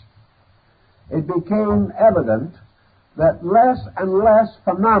existence, it became evident that less and less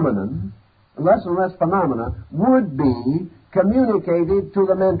phenomena would be communicated to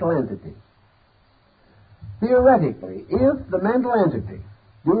the mental entity. Theoretically, if the mental entity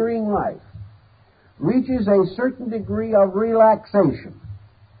during life reaches a certain degree of relaxation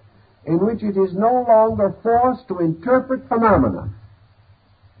in which it is no longer forced to interpret phenomena,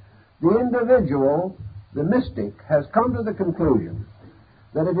 the individual, the mystic, has come to the conclusion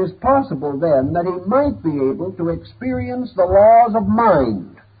that it is possible then that he might be able to experience the laws of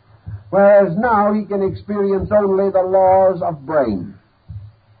mind, whereas now he can experience only the laws of brain.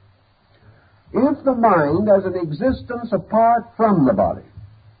 If the mind has an existence apart from the body,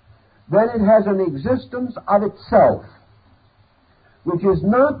 then it has an existence of itself, which is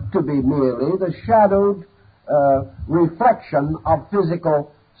not to be merely the shadowed reflection of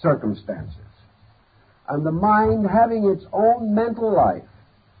physical circumstances. And the mind, having its own mental life,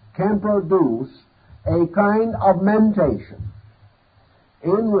 can produce a kind of mentation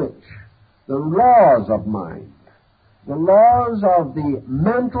in which the laws of mind, the laws of the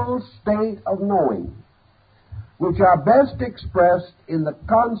mental state of knowing, which are best expressed in the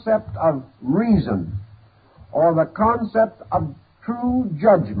concept of reason or the concept of true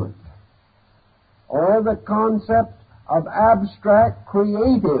judgment or the concept of abstract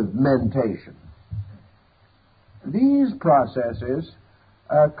creative mentation, these processes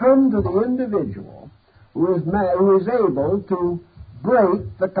come to the individual who is able to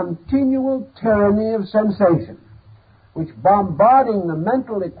break the continual tyranny of sensation, which, bombarding the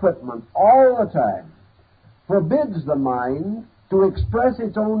mental equipment all the time, forbids the mind to express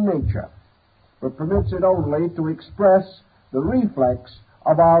its own nature, but permits it only to express the reflex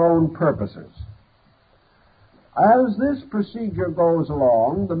of our own purposes. As this procedure goes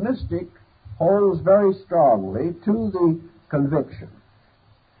along, the mystic holds very strongly to the conviction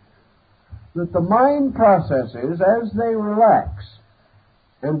that the mind processes, as they relax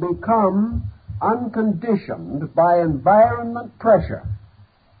and become unconditioned by environment pressure,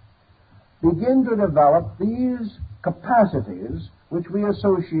 begin to develop these capacities which we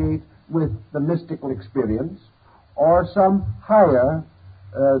associate with the mystical experience or some higher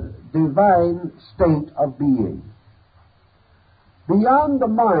divine state of being. Beyond the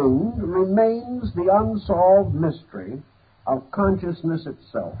mind remains the unsolved mystery of consciousness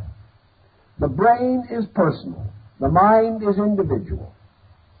itself. The brain is personal. The mind is individual.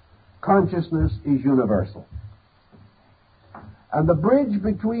 Consciousness is universal. And the bridge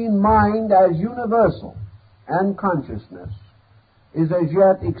between mind as universal and consciousness is as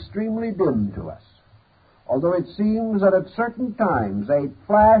yet extremely dim to us, although it seems that at certain times a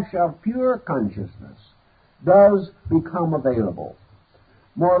flash of pure consciousness does become available.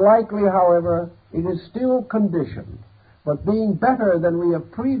 More likely, however, it is still conditioned, but being better than we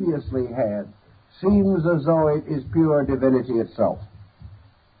have previously had, seems as though it is pure divinity itself.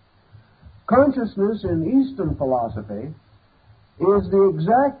 Consciousness in Eastern philosophy is the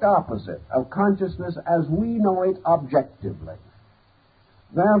exact opposite of consciousness as we know it objectively.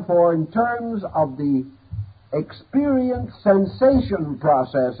 Therefore, in terms of the experience sensation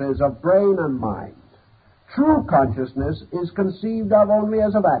processes of brain and mind, true consciousness is conceived of only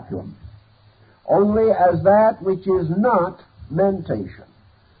as a vacuum, only as that which is not mentation,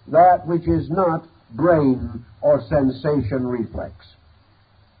 that which is not brain or sensation reflex.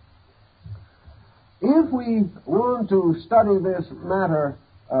 If we want to study this matter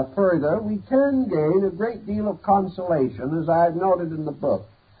further, we can gain a great deal of consolation, as I've noted in the book,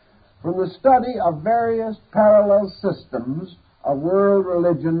 from the study of various parallel systems of world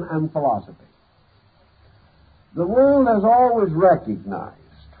religion and philosophy. The world has always recognized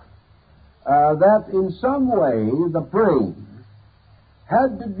that in some way the brain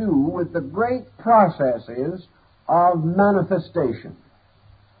had to do with the great processes of manifestation.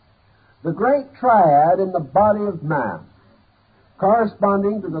 The great triad in the body of man,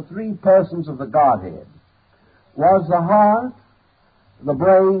 corresponding to the three persons of the Godhead, was the heart, the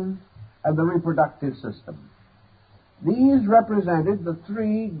brain, and the reproductive system. These represented the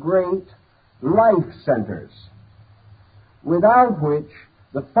three great life centers, without which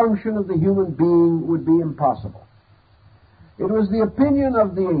the function of the human being would be impossible. It was the opinion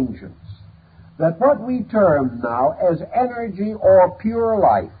of the ancients that what we term now as energy or pure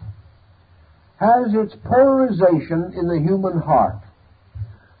life has its polarization in the human heart,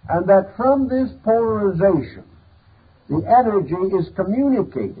 and that from this polarization the energy is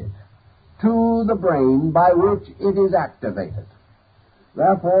communicated to the brain by which it is activated.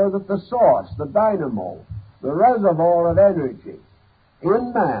 Therefore, that the source, the dynamo, the reservoir of energy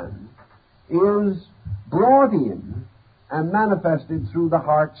in man is brought in and manifested through the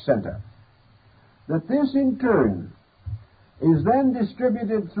heart center. That this in turn is then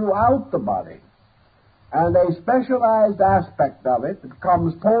distributed throughout the body, and a specialized aspect of it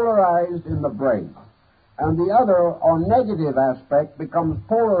becomes polarized in the brain, and the other or negative aspect becomes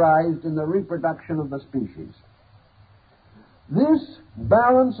polarized in the reproduction of the species. This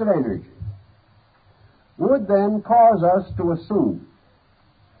balance of energy would then cause us to assume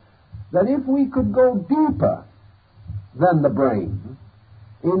that if we could go deeper than the brain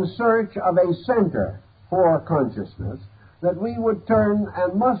in search of a center for consciousness, that we would turn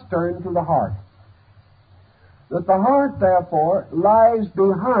and must turn to the heart. That the heart, therefore, lies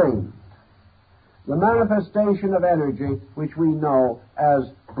behind the manifestation of energy which we know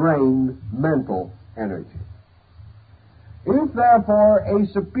as brain mental energy. If, therefore, a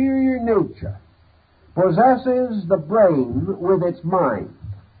superior nature possesses the brain with its mind,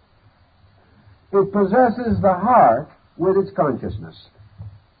 it possesses the heart with its consciousness.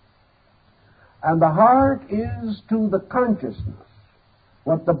 And the heart is to the consciousness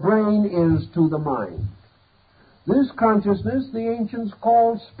what the brain is to the mind. This consciousness the ancients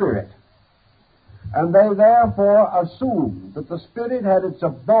called spirit, and they therefore assumed that the spirit had its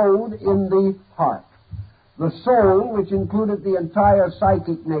abode in the heart, the soul, which included the entire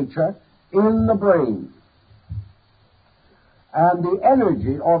psychic nature, in the brain, and the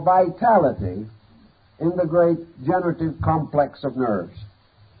energy or vitality in the great generative complex of nerves.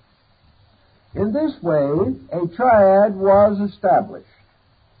 In this way, a triad was established.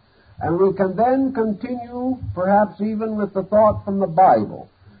 And we can then continue, perhaps even with the thought from the Bible,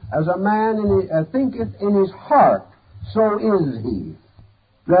 as a man thinketh in his heart, so is he.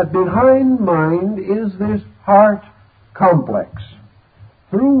 That behind mind is this heart complex,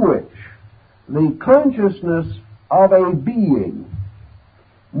 through which the consciousness of a being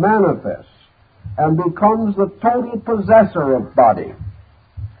manifests and becomes the total possessor of body,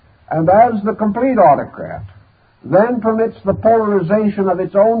 and as the complete autocrat, then permits the polarization of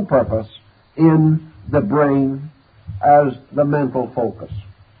its own purpose in the brain as the mental focus.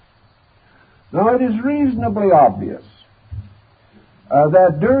 Now, it is reasonably obvious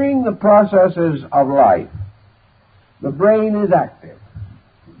that during the processes of life, the brain is active.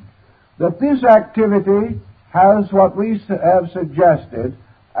 That this activity has what we have suggested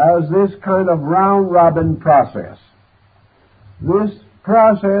as this kind of round-robin process. This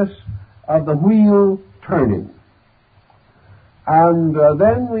process of the wheel turning. And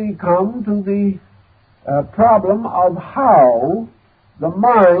then we come to the problem of how the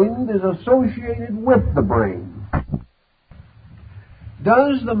mind is associated with the brain.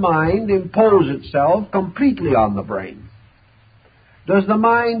 Does the mind impose itself completely on the brain? Does the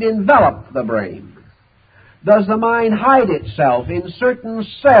mind envelop the brain? Does the mind hide itself in certain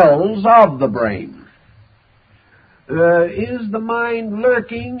cells of the brain? Is the mind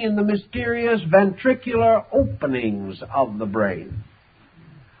lurking in the mysterious ventricular openings of the brain?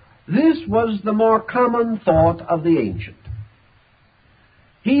 This was the more common thought of the ancient.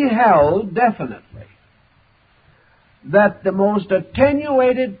 He held definitely that the most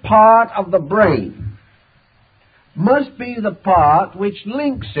attenuated part of the brain must be the part which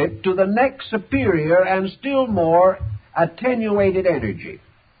links it to the next superior and still more attenuated energy.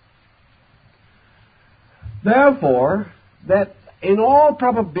 Therefore, that in all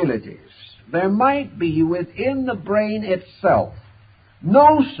probabilities there might be within the brain itself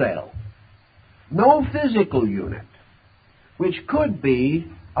no cell, no physical unit, which could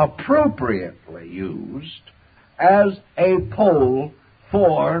be appropriately used as a pole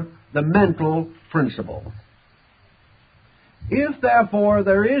for the mental principle. If, therefore,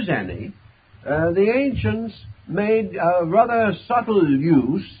 there is any, the ancients made a rather subtle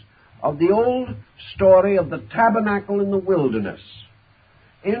use of the old story of the tabernacle in the wilderness,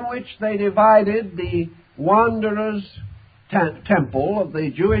 in which they divided the wanderers' temple of the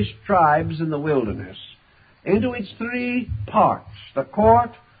Jewish tribes in the wilderness into its three parts: the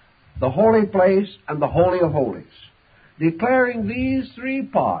court, the holy place, and the Holy of Holies, declaring these three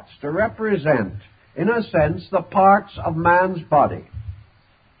parts to represent, in a sense, the parts of man's body.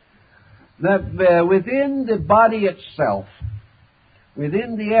 That within the body itself,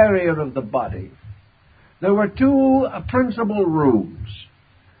 within the area of the body, there were two principal rooms.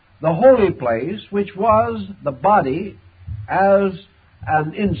 The holy place, which was the body as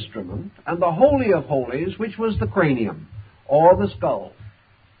an instrument, and the Holy of Holies, which was the cranium, or the skull.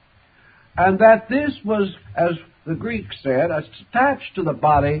 And that this was, as the Greeks said, attached to the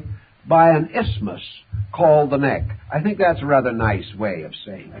body by an isthmus called the neck. I think that's a rather nice way of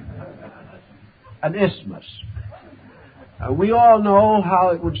saying it. An isthmus. We all know how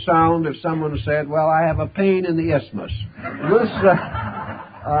it would sound if someone said, well, I have a pain in the isthmus.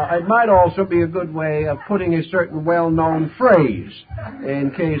 It might also be a good way of putting a certain well-known phrase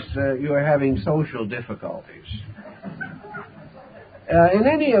in case you are having social difficulties. In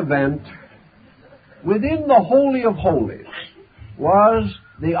any event, within the Holy of Holies was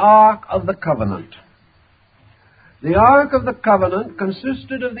the Ark of the Covenant. The Ark of the Covenant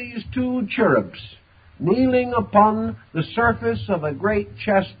consisted of these two cherubs kneeling upon the surface of a great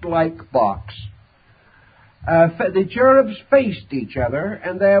chest-like box. The cherubs faced each other,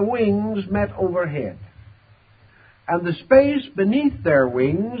 and their wings met overhead. And the space beneath their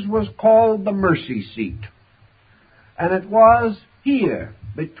wings was called the mercy seat. And it was here,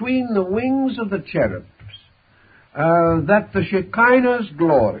 between the wings of the cherubs, that the Shekinah's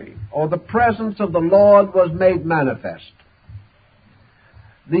glory, or the presence of the Lord, was made manifest.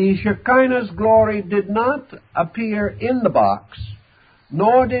 The Shekinah's glory did not appear in the box,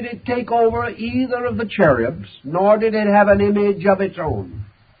 nor did it take over either of the cherubs, nor did it have an image of its own,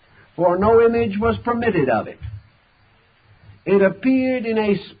 for no image was permitted of it. It appeared in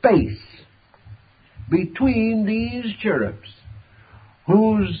a space between these cherubs,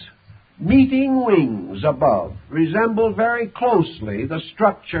 whose meeting wings above resembled very closely the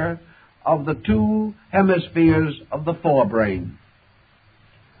structure of the two hemispheres of the forebrain.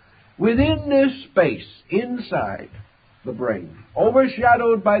 Within this space, inside, the brain,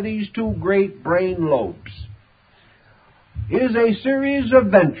 overshadowed by these two great brain lobes, is a series of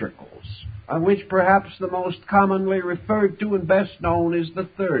ventricles, of which perhaps the most commonly referred to and best known is the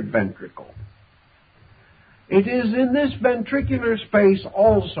third ventricle. It is in this ventricular space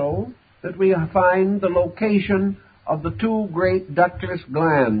also that we find the location of the two great ductless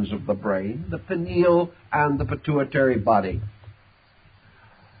glands of the brain, the pineal and the pituitary body.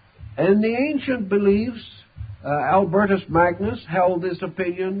 In the ancient beliefs, Albertus Magnus held this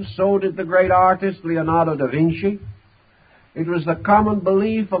opinion, so did the great artist Leonardo da Vinci. It was the common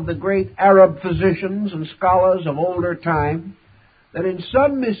belief of the great Arab physicians and scholars of older time that in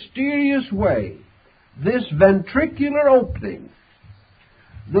some mysterious way this ventricular opening,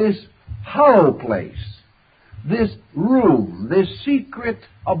 this hollow place, this room, this secret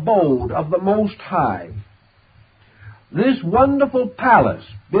abode of the Most High, this wonderful palace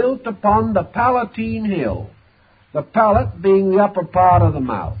built upon the Palatine Hill, the palate being the upper part of the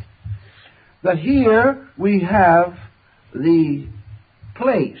mouth, that here we have the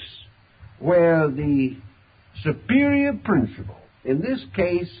place where the superior principle, in this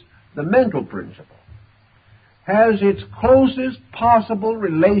case the mental principle, has its closest possible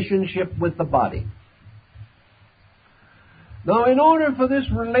relationship with the body. Now, in order for this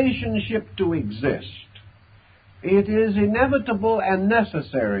relationship to exist, it is inevitable and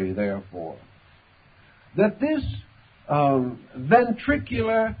necessary, therefore, that this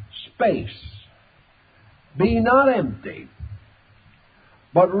ventricular space be not empty,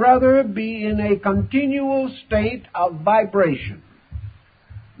 but rather be in a continual state of vibration,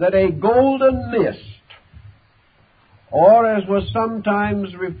 that a golden mist, or as was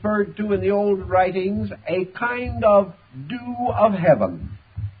sometimes referred to in the old writings, a kind of dew of heaven,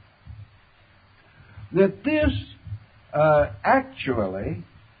 that this actually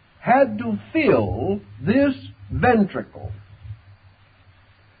had to fill this ventricle,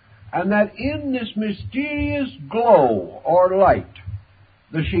 and that in this mysterious glow or light,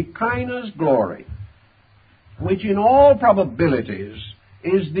 the Shekinah's glory, which in all probabilities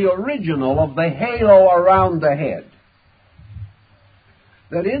is the original of the halo around the head,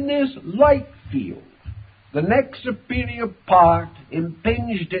 that in this light field, the next superior part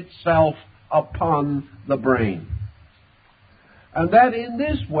impinged itself upon the brain, and that in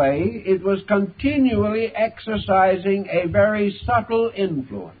this way it was continually exercising a very subtle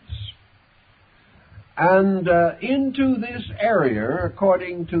influence. And into this area,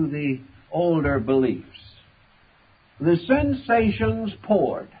 according to the older beliefs, the sensations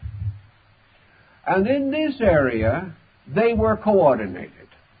poured. And in this area, they were coordinated.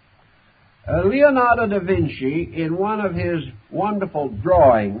 Leonardo da Vinci, in one of his wonderful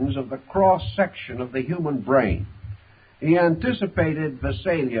drawings of the cross-section of the human brain, he anticipated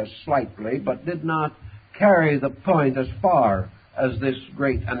Vesalius slightly, but did not carry the point as far as this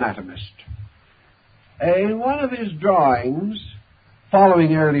great anatomist. In one of his drawings,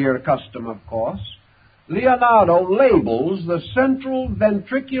 following earlier custom, of course, Leonardo labels the central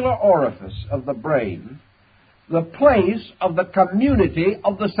ventricular orifice of the brain the place of the community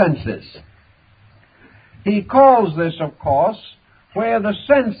of the senses. He calls this, of course, where the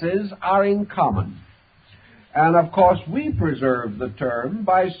senses are in common. And, of course, we preserve the term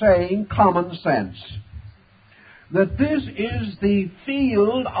by saying common sense. That this is the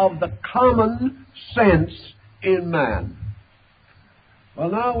field of the common sense in man. Well,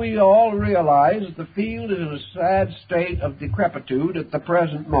 now we all realize the field is in a sad state of decrepitude at the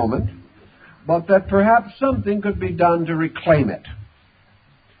present moment, but that perhaps something could be done to reclaim it.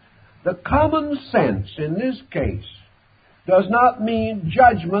 The common sense in this case does not mean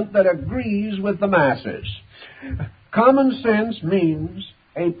judgment that agrees with the masses. Common sense means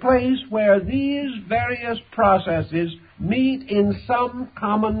a place where these various processes meet in some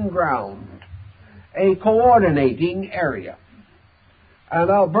common ground, a coordinating area. And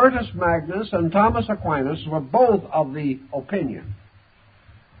Albertus Magnus and Thomas Aquinas were both of the opinion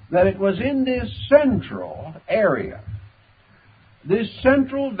that it was in this central area, this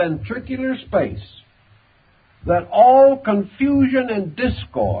central ventricular space, that all confusion and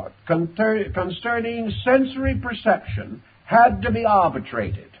discord concerning sensory perception had to be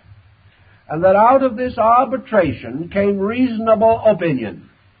arbitrated, and that out of this arbitration came reasonable opinion,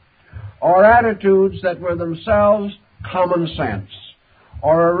 or attitudes that were themselves common sense,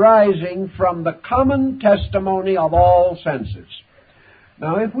 or arising from the common testimony of all senses.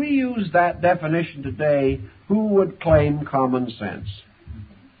 Now, if we use that definition today, who would claim common sense?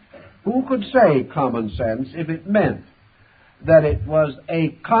 Who could say common sense if it meant that it was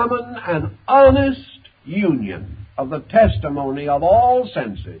a common and honest union of the testimony of all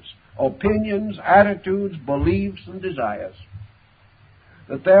senses, opinions, attitudes, beliefs, and desires.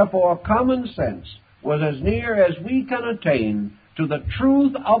 That therefore common sense was as near as we can attain to the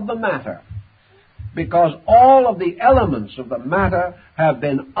truth of the matter, because all of the elements of the matter have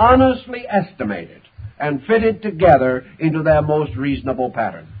been honestly estimated and fitted together into their most reasonable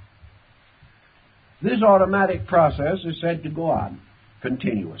pattern. This automatic process is said to go on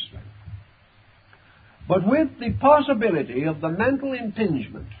continuously. But with the possibility of the mental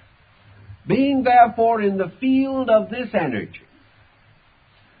impingement being therefore in the field of this energy,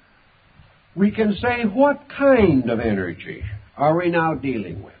 we can say, what kind of energy are we now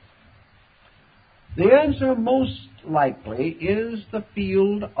dealing with? The answer most likely is the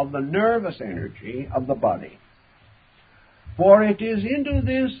field of the nervous energy of the body. For it is into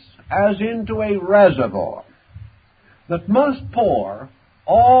this as into a reservoir that must pour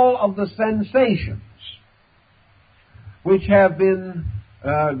all of the sensations which have been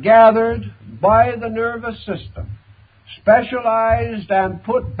gathered by the nervous system, specialized and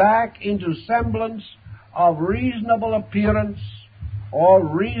put back into semblance of reasonable appearance or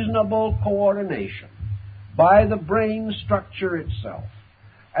reasonable coordination by the brain structure itself,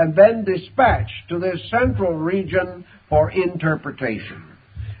 and then dispatched to this central region for interpretation,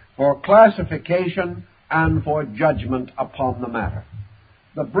 for classification, and for judgment upon the matter.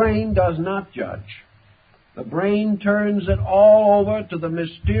 The brain does not judge. The brain turns it all over to the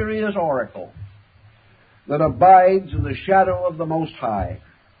mysterious oracle that abides in the shadow of the Most High.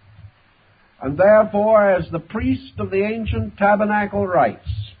 And therefore, as the priest of the ancient tabernacle rites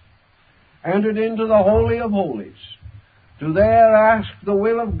entered into the Holy of Holies to there ask the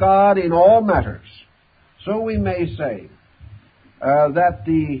will of God in all matters, so we may say that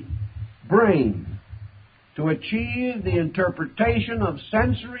the brain, to achieve the interpretation of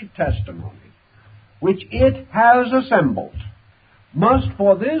sensory testimony which it has assembled, must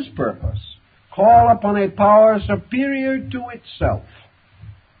for this purpose call upon a power superior to itself.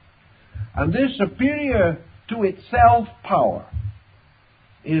 And this superior to itself power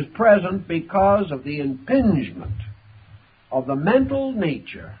is present because of the impingement of the mental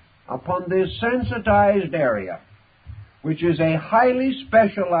nature upon this sensitized area, which is a highly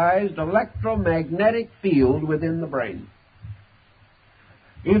specialized electromagnetic field within the brain.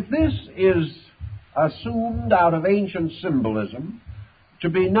 If this is assumed out of ancient symbolism to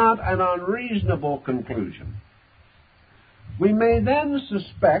be not an unreasonable conclusion, we may then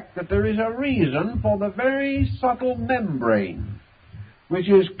suspect that there is a reason for the very subtle membrane which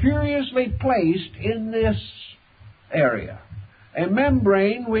is curiously placed in this area, a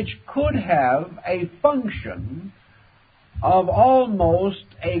membrane which could have a function of almost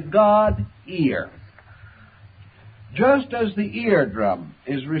a God ear. Just as the eardrum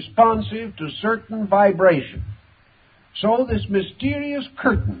is responsive to certain vibration, so this mysterious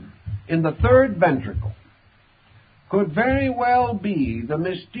curtain in the third ventricle could very well be the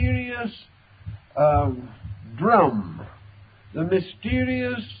mysterious drum, the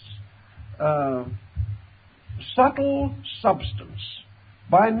mysterious subtle substance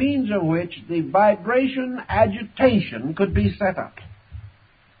by means of which the vibration agitation could be set up.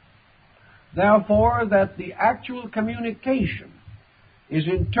 Therefore, that the actual communication is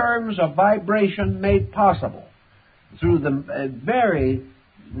in terms of vibration made possible through the very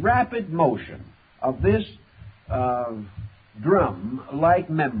rapid motion of this drum-like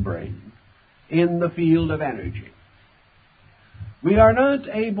membrane in the field of energy. We are not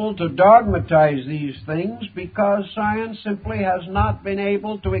able to dogmatize these things because science simply has not been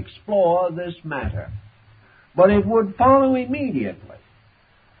able to explore this matter. But it would follow immediately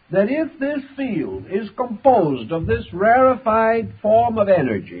that if this field is composed of this rarefied form of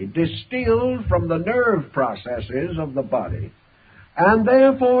energy distilled from the nerve processes of the body, and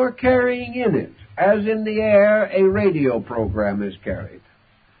therefore carrying in it, as in the air a radio program is carried,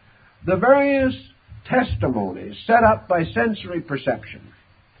 the various testimonies set up by sensory perception,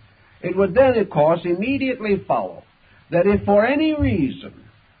 it would then, of course, immediately follow that if for any reason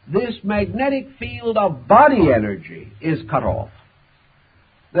this magnetic field of body energy is cut off,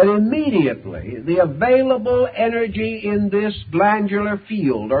 that immediately the available energy in this glandular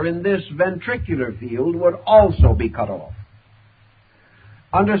field or in this ventricular field would also be cut off.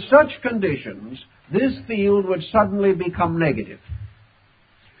 Under such conditions, this field would suddenly become negative.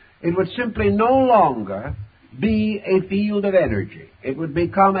 It would simply no longer be a field of energy. It would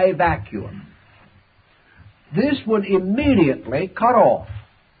become a vacuum. This would immediately cut off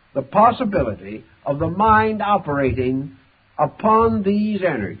the possibility of the mind operating upon these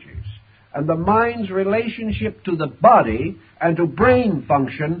energies, and the mind's relationship to the body and to brain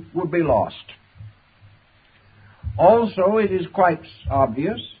function would be lost. Also, it is quite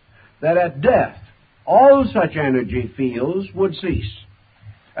obvious that at death all such energy fields would cease,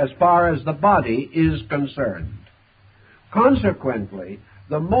 as far as the body is concerned. Consequently,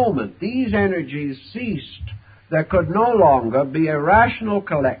 the moment these energies ceased, there could no longer be a rational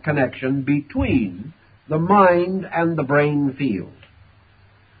connection between the mind and the brain field.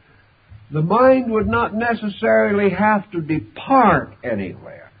 The mind would not necessarily have to depart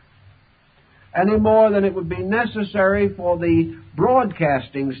anywhere, any more than it would be necessary for the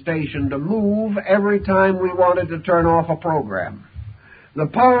broadcasting station to move every time we wanted to turn off a program. The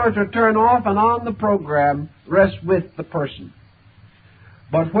power to turn off and on the program rests with the person.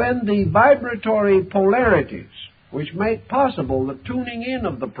 But when the vibratory polarities which make possible the tuning in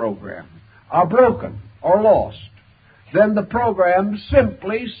of the program are broken or lost, then the program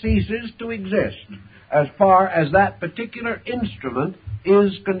simply ceases to exist as far as that particular instrument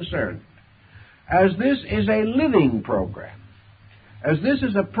is concerned. As this is a living program, as this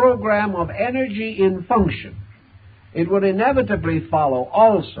is a program of energy in function, it would inevitably follow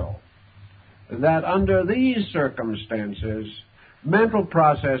also that under these circumstances, mental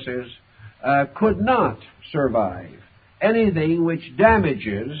processes could not survive anything which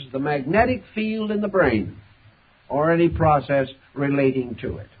damages the magnetic field in the brain or any process relating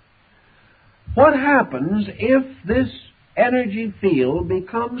to it. What happens if this energy field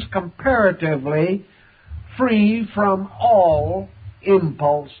becomes comparatively free from all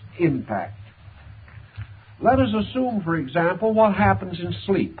impulse impact? Let us assume, for example, what happens in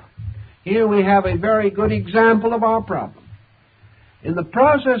sleep. Here we have a very good example of our problem. In the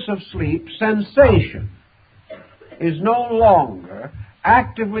process of sleep, sensation is no longer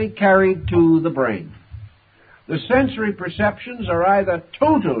actively carried to the brain. The sensory perceptions are either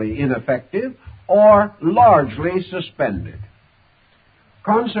totally ineffective or largely suspended.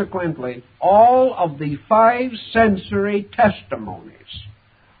 Consequently, all of the 5 sensory testimonies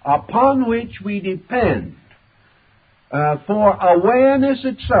upon which we depend for awareness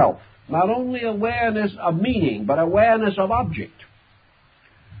itself, not only awareness of meaning, but awareness of object,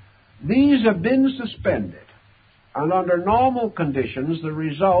 these have been suspended. And under normal conditions, the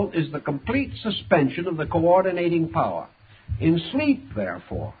result is the complete suspension of the coordinating power. In sleep,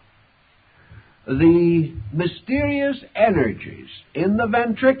 therefore, the mysterious energies in the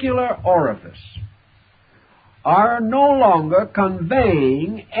ventricular orifice are no longer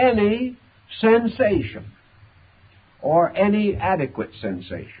conveying any sensation or any adequate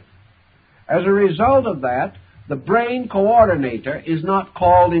sensation. As a result of that, the brain coordinator is not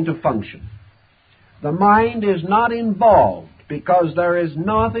called into function. The mind is not involved because there is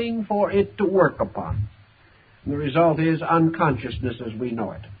nothing for it to work upon. And the result is unconsciousness as we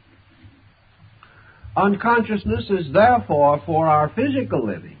know it. Unconsciousness is therefore, for our physical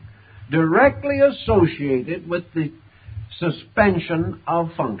living, directly associated with the suspension of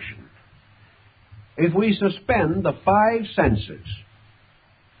function. If we suspend the 5 senses,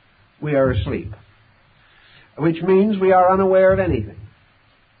 we are asleep, which means we are unaware of anything.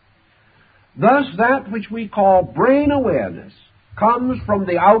 Thus, that which we call brain awareness comes from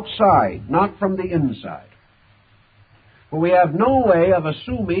the outside, not from the inside. For we have no way of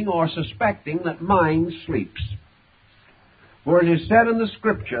assuming or suspecting that mind sleeps. For it is said in the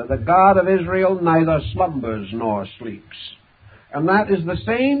Scripture, the God of Israel neither slumbers nor sleeps. And that is the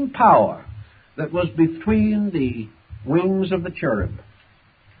same power that was between the wings of the cherub.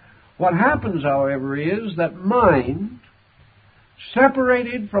 What happens, however, is that mind,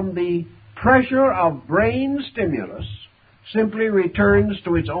 separated from the pressure of brain stimulus, simply returns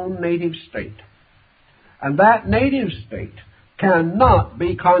to its own native state. And that native state cannot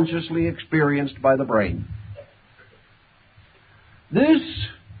be consciously experienced by the brain. This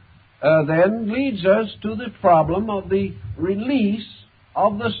then leads us to the problem of the release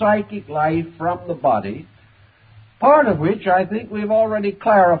of the psychic life from the body, part of which I think we've already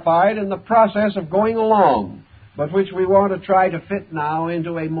clarified in the process of going along, but which we want to try to fit now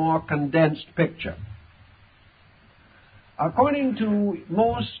into a more condensed picture. According to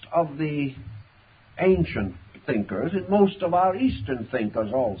most of the ancient thinkers, and most of our Eastern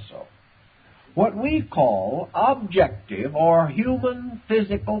thinkers also, what we call objective or human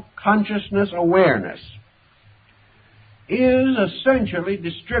physical consciousness awareness is essentially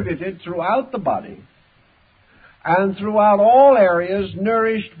distributed throughout the body and throughout all areas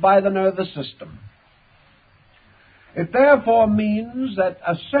nourished by the nervous system. It therefore means that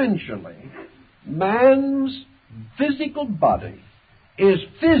essentially man's physical body is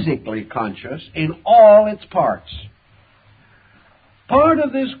physically conscious in all its parts. Part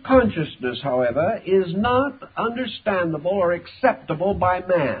of this consciousness, however, is not understandable or acceptable by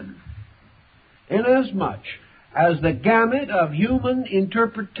man, inasmuch as the gamut of human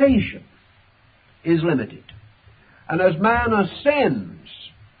interpretation is limited. And as man ascends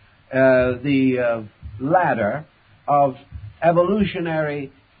the ladder of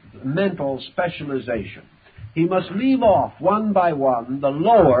evolutionary mental specialization, he must leave off one by one the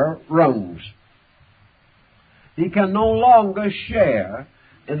lower rungs. He can no longer share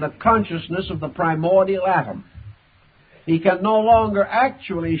in the consciousness of the primordial atom. He can no longer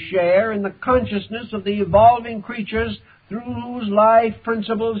actually share in the consciousness of the evolving creatures through whose life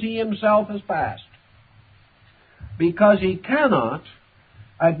principles he himself has passed, because he cannot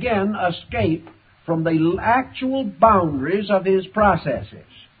again escape from the actual boundaries of his processes.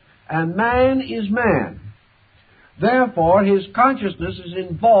 And man is man. Therefore, his consciousness is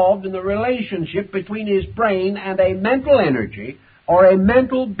involved in the relationship between his brain and a mental energy or a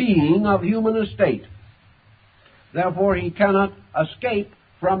mental being of human estate. Therefore, he cannot escape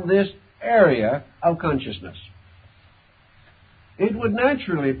from this area of consciousness. It would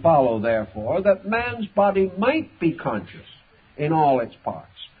naturally follow, therefore, that man's body might be conscious in all its parts,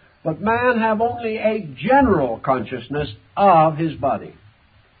 but man have only a general consciousness of his body.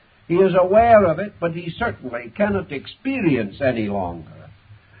 He is aware of it, but he certainly cannot experience any longer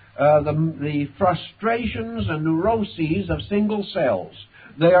the frustrations and neuroses of single cells.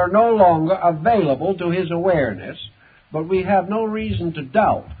 They are no longer available to his awareness, but we have no reason to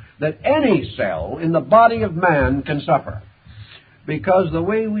doubt that any cell in the body of man can suffer, because the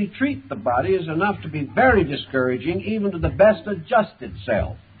way we treat the body is enough to be very discouraging even to the best adjusted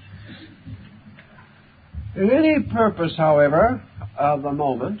cell. In any purpose, however, of the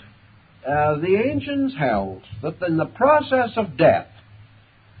moment, the ancients held that in the process of death,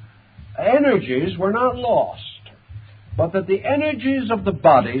 energies were not lost, but that the energies of the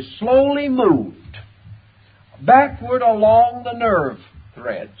body slowly moved backward along the nerve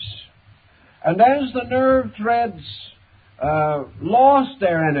threads. And as the nerve threads lost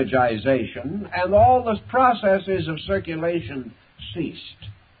their energization and all the processes of circulation ceased,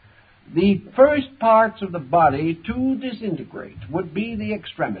 the first parts of the body to disintegrate would be the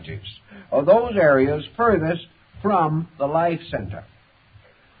extremities, or those areas furthest from the life center.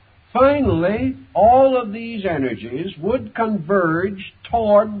 Finally, all of these energies would converge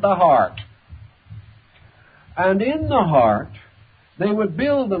toward the heart. And in the heart, they would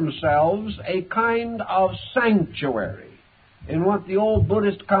build themselves a kind of sanctuary in what the old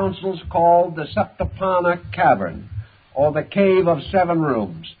Buddhist councils called the Saptapana Cavern, or the Cave of Seven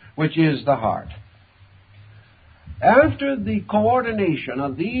Rooms, which is the heart. After the coordination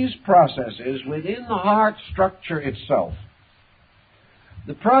of these processes within the heart structure itself,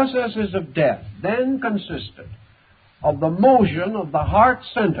 the processes of death then consisted of the motion of the heart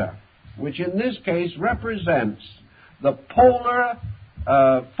center, which in this case represents the polar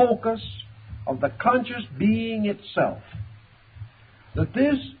focus of the conscious being itself. That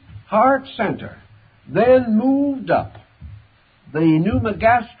this heart center then moved up the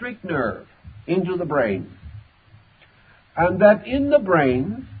pneumogastric nerve into the brain, and that in the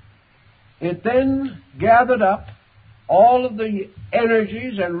brain it then gathered up all of the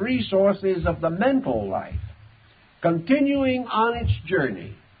energies and resources of the mental life, continuing on its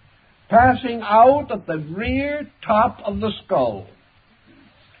journey, passing out at the rear top of the skull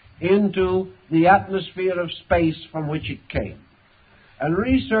into the atmosphere of space from which it came. And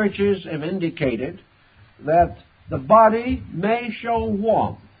researchers have indicated that the body may show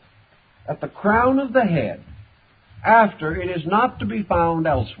warmth at the crown of the head after it is not to be found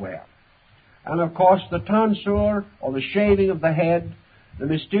elsewhere. And of course the tonsure, or the shaving of the head, the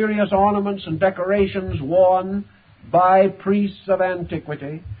mysterious ornaments and decorations worn by priests of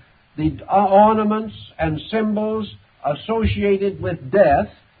antiquity, the ornaments and symbols associated with death,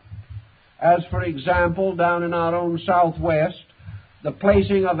 as for example down in our own Southwest, the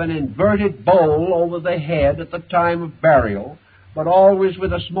placing of an inverted bowl over the head at the time of burial, but always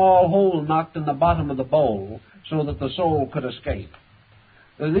with a small hole knocked in the bottom of the bowl so that the soul could escape.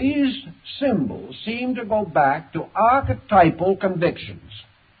 These symbols seem to go back to archetypal convictions.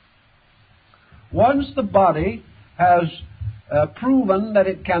 Once the body has proven that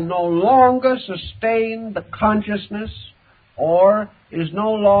it can no longer sustain the consciousness or is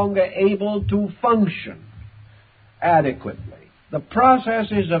no longer able to function adequately, the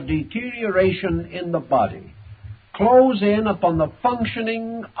processes of deterioration in the body close in upon the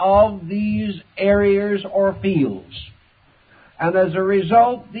functioning of these areas or fields. And as a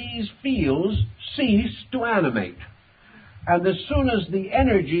result, these fields cease to animate. And as soon as the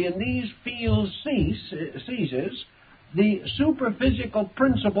energy in these fields ceases, the superphysical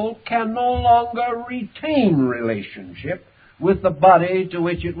principle can no longer retain relationship with the body to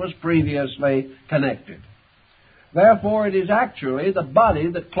which it was previously connected. Therefore, it is actually the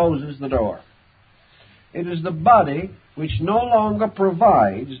body that closes the door. It is the body which no longer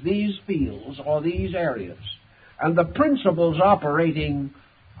provides these fields or these areas. And the principles operating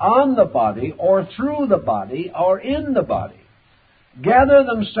on the body or through the body or in the body gather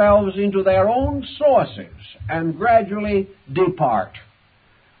themselves into their own sources and gradually depart.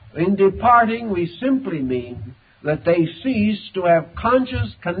 In departing, we simply mean that they cease to have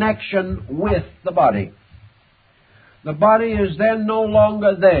conscious connection with the body. The body is then no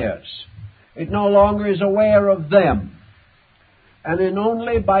longer theirs. It no longer is aware of them. And in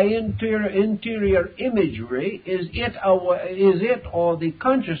only by interior imagery is it or the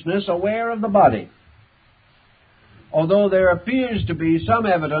consciousness aware of the body. Although there appears to be some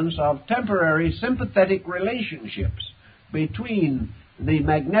evidence of temporary sympathetic relationships between the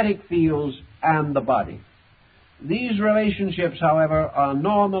magnetic fields and the body. These relationships, however, are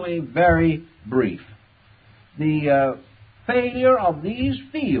normally very brief. The failure of these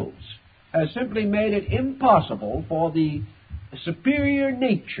fields has simply made it impossible for the superior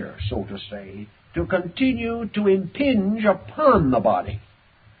nature, so to say, to continue to impinge upon the body.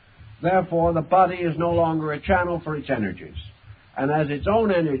 Therefore, the body is no longer a channel for its energies. And as its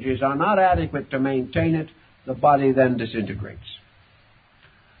own energies are not adequate to maintain it, the body then disintegrates.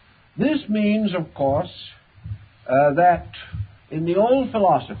 This means, of course, that in the old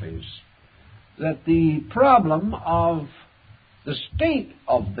philosophies, that the problem of the state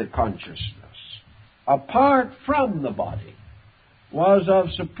of the consciousness, apart from the body, was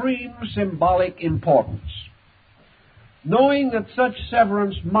of supreme symbolic importance. Knowing that such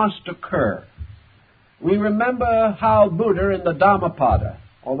severance must occur, we remember how Buddha in the Dhammapada,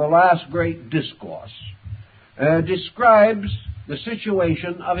 or the last great discourse, describes the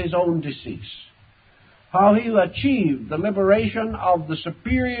situation of his own decease. How he achieved the liberation of the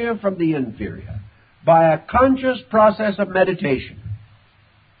superior from the inferior by a conscious process of meditation.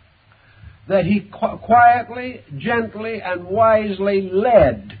 That he quietly, gently, and wisely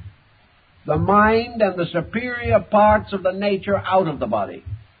led the mind and the superior parts of the nature out of the body,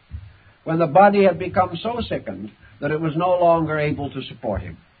 when the body had become so sickened that it was no longer able to support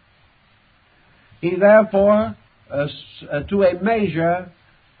him. He therefore, to a measure,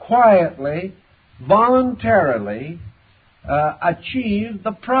 quietly, voluntarily achieved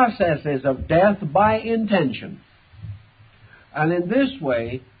the processes of death by intention, and in this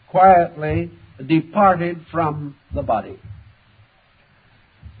way quietly departed from the body.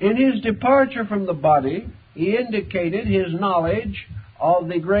 In his departure from the body, he indicated his knowledge of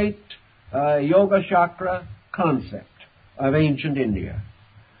the great Yoga Chakra concept of ancient India,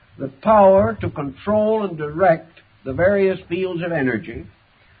 the power to control and direct the various fields of energy,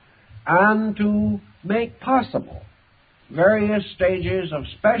 and to make possible various stages of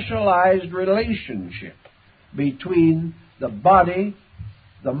specialized relationship between the body,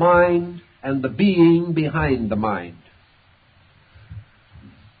 the mind, and the being behind the mind.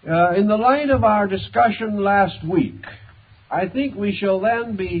 In the light of our discussion last week, I think we shall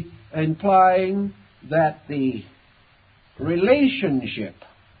then be implying that the relationship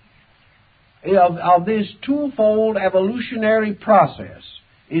of this twofold evolutionary process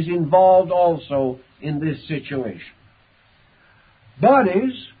is involved also in this situation.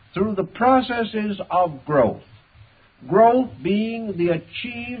 Bodies, through the processes of growth being the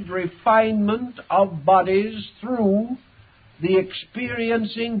achieved refinement of bodies through the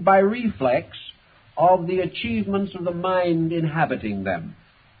experiencing by reflex of the achievements of the mind inhabiting them.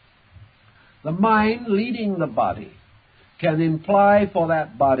 The mind leading the body can imply for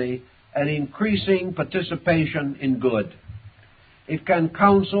that body an increasing participation in good. It can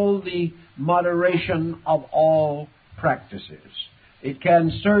counsel the moderation of all practices. It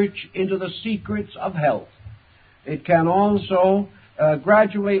can search into the secrets of health. It can also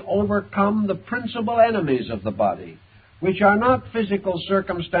gradually overcome the principal enemies of the body, which are not physical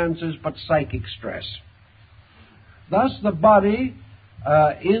circumstances but psychic stress. Thus, the body,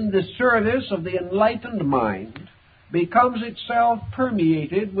 in the service of the enlightened mind, becomes itself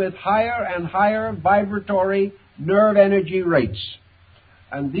permeated with higher and higher vibratory nerve energy rates.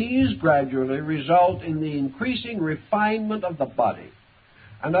 And these gradually result in the increasing refinement of the body.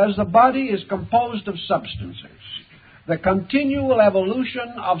 And as the body is composed of substances, the continual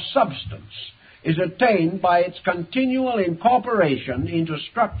evolution of substance is attained by its continual incorporation into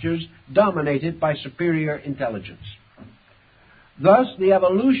structures dominated by superior intelligence. Thus, the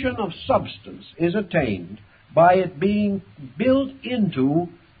evolution of substance is attained by it being built into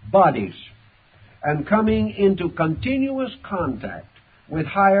bodies and coming into continuous contact with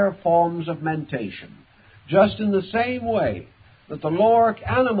higher forms of mentation, just in the same way that the lower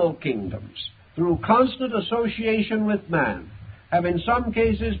animal kingdoms through constant association with man, have in some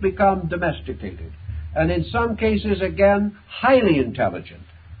cases become domesticated, and in some cases again highly intelligent,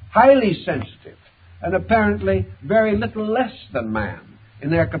 highly sensitive, and apparently very little less than man in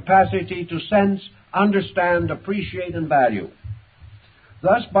their capacity to sense, understand, appreciate, and value.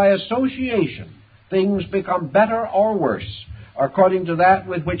 Thus, by association, things become better or worse according to that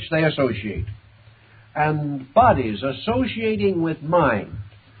with which they associate. And bodies associating with mind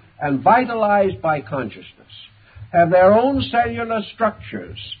and vitalized by consciousness have their own cellular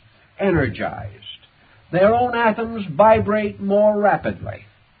structures energized. Their own atoms vibrate more rapidly.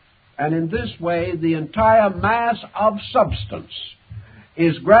 And in this way, the entire mass of substance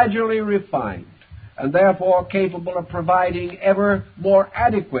is gradually refined and therefore capable of providing ever more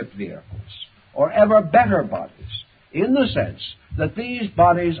adequate vehicles or ever better bodies, in the sense that these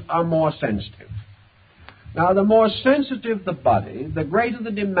bodies are more sensitive. Now, the more sensitive the body, the greater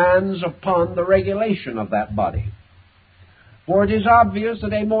the demands upon the regulation of that body. For it is obvious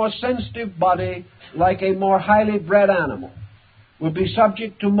that a more sensitive body, like a more highly bred animal, will be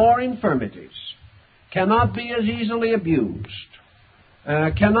subject to more infirmities, cannot be as easily abused,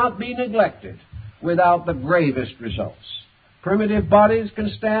 cannot be neglected without the gravest results. Primitive bodies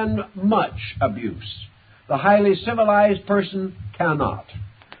can stand much abuse. The highly civilized person cannot.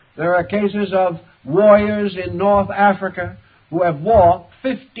 There are cases of warriors in North Africa who have walked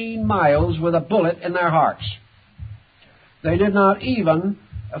 15 miles with a bullet in their hearts. They did not even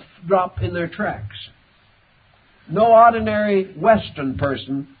drop in their tracks. No ordinary Western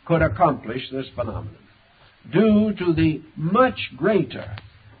person could accomplish this phenomenon, due to the much greater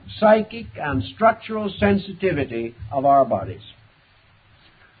psychic and structural sensitivity of our bodies.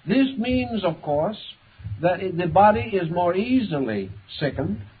 This means, of course, that the body is more easily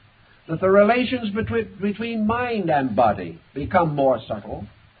sickened, that the relations between mind and body become more subtle,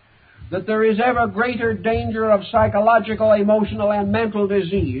 that there is ever greater danger of psychological, emotional, and mental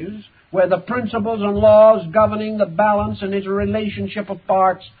disease, where the principles and laws governing the balance and interrelationship of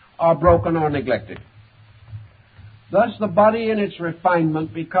parts are broken or neglected. Thus, the body in its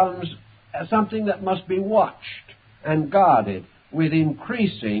refinement becomes something that must be watched and guarded with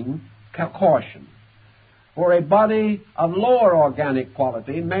increasing caution. For a body of lower organic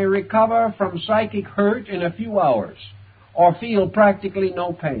quality may recover from psychic hurt in a few hours or feel practically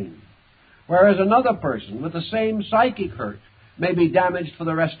no pain, whereas another person with the same psychic hurt may be damaged for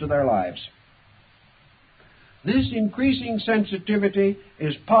the rest of their lives. This increasing sensitivity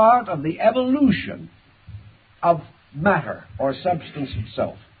is part of the evolution of matter or substance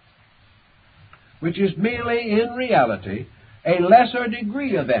itself, which is merely in reality a lesser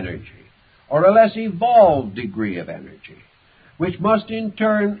degree of energy or a less evolved degree of energy, which must in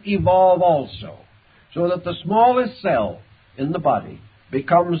turn evolve also, so that the smallest cell in the body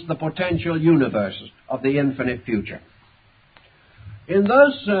becomes the potential universe of the infinite future. In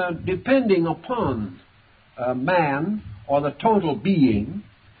thus depending upon man or the total being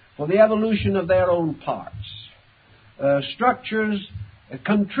for the evolution of their own parts, structures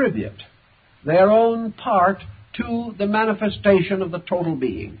contribute their own part to the manifestation of the total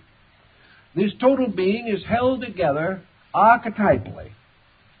being. This total being is held together archetypally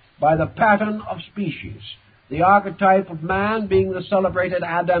by the pattern of species, the archetype of man being the celebrated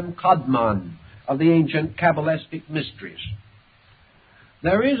Adam Kadmon of the ancient Kabbalistic mysteries.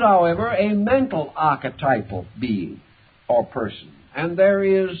 There is, however, a mental archetypal being or person, and there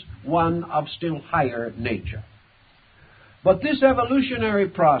is one of still higher nature. But this evolutionary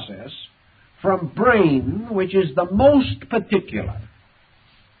process from brain, which is the most particular,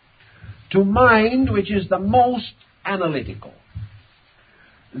 to mind, which is the most analytical,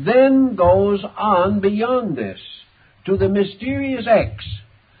 then goes on beyond this to the mysterious X,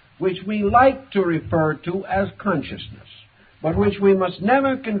 which we like to refer to as consciousness, but which we must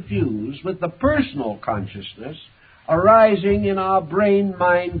never confuse with the personal consciousness arising in our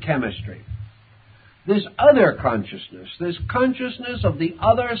brain-mind chemistry. This other consciousness, this consciousness of the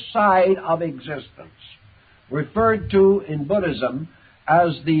other side of existence, referred to in Buddhism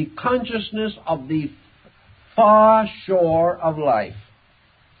as the consciousness of the far shore of life.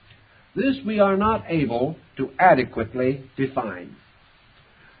 This we are not able to adequately define.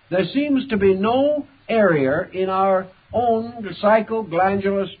 There seems to be no area in our own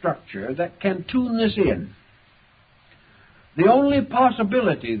psychoglandular structure that can tune this in. The only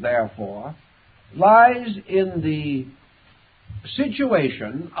possibility, therefore, lies in the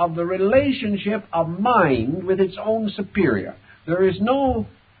situation of the relationship of mind with its own superior. There is no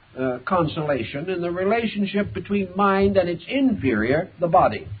consolation in the relationship between mind and its inferior, the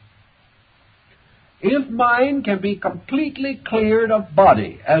body. if mind can be completely cleared of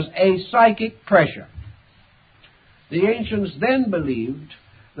body as a psychic pressure. The ancients then believed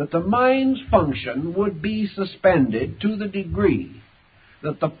that the mind's function would be suspended to the degree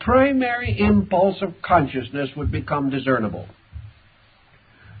that the primary impulse of consciousness would become discernible.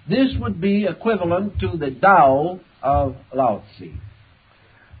 This would be equivalent to the Tao of Lao Tzu.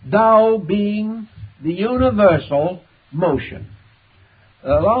 Tao being the universal motion.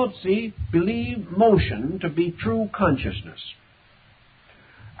 Lao Tzu believed motion to be true consciousness,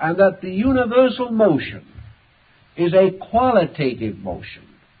 and that the universal motion is a qualitative motion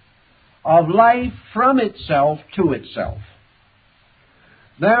of life from itself to itself.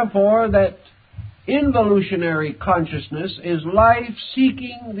 Therefore, that involutionary consciousness is life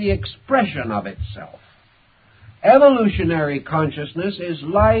seeking the expression of itself. Evolutionary consciousness is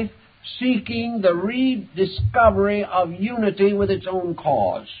life seeking the rediscovery of unity with its own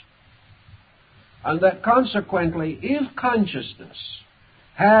cause. And that consequently, if consciousness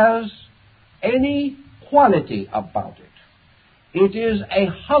has any quality about it, it is a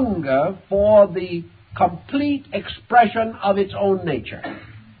hunger for the complete expression of its own nature.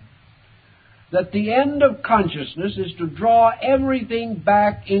 That the end of consciousness is to draw everything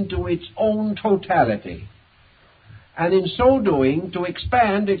back into its own totality, and in so doing to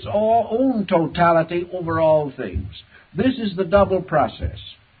expand its own totality over all things. This is the double process.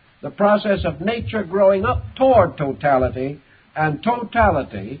 The process of nature growing up toward totality, and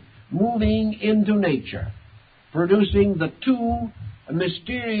totality moving into nature, producing the two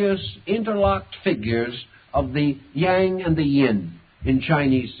mysterious interlocked figures of the yang and the yin in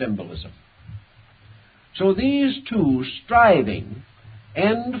Chinese symbolism. So these two striving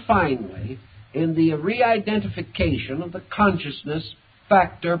end finally in the re-identification of the consciousness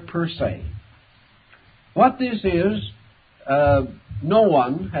factor per se. What this is, no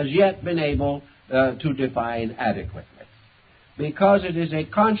one has yet been able to define adequately, because it is a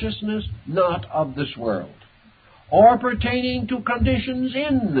consciousness not of this world, or pertaining to conditions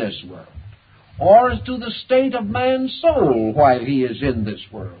in this world, or as to the state of man's soul while he is in this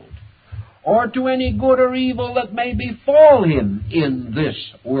world, or to any good or evil that may befall him in this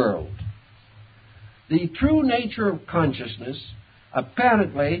world. The true nature of consciousness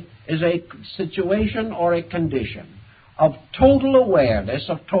apparently is a situation or a condition of total awareness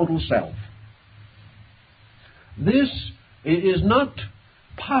of total self. This is not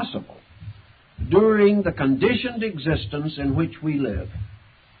possible during the conditioned existence in which we live.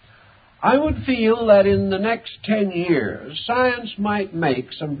 I would feel that in the next 10 years, science might make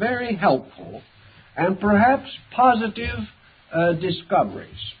some very helpful and perhaps positive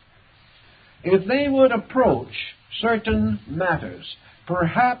discoveries. If they would approach certain matters,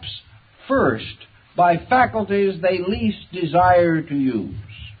 perhaps first by faculties they least desire to use,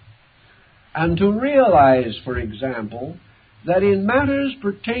 and to realize, for example, that in matters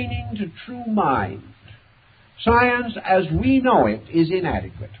pertaining to true mind, science as we know it is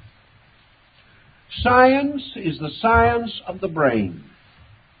inadequate. Science is the science of the brain.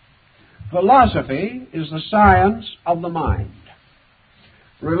 Philosophy is the science of the mind.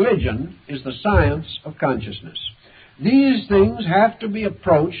 Religion is the science of consciousness. These things have to be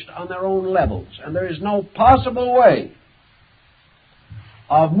approached on their own levels, and there is no possible way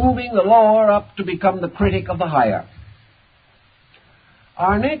of moving the lower up to become the critic of the higher.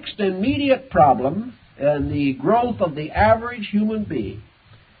 Our next immediate problem in the growth of the average human being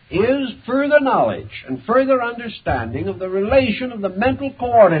is further knowledge and further understanding of the relation of the mental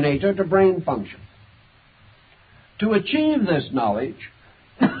coordinator to brain function. To achieve this knowledge,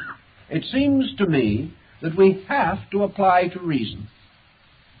 it seems to me that we have to apply to reason.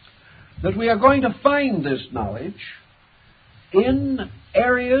 That we are going to find this knowledge in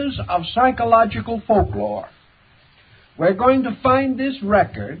areas of psychological folklore. We're going to find this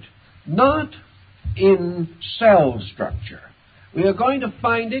record not in cell structure. We are going to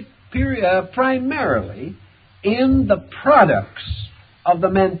find it primarily in the products of the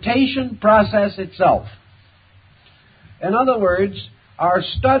mentation process itself. In other words, our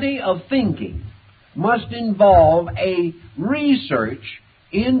study of thinking must involve a research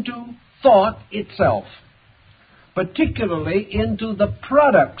into thought itself, particularly into the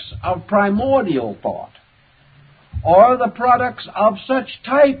products of primordial thought, or the products of such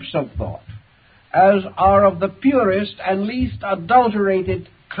types of thought as are of the purest and least adulterated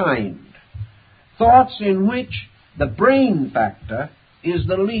kind, thoughts in which the brain factor is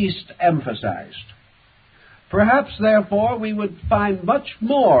the least emphasized. Perhaps, therefore, we would find much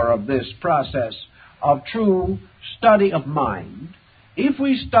more of this process of true study of mind if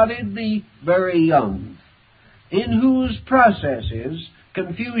we studied the very young, in whose processes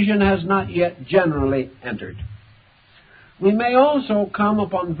confusion has not yet generally entered. We may also come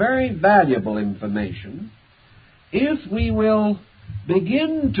upon very valuable information if we will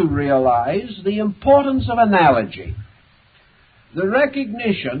begin to realize the importance of analogy, the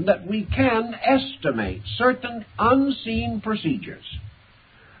recognition that we can estimate certain unseen procedures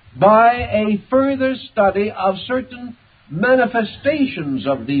by a further study of certain manifestations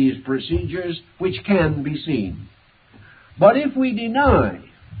of these procedures which can be seen. But if we deny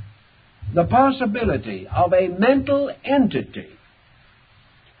the possibility of a mental entity,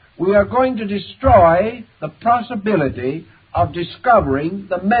 we are going to destroy the possibility of discovering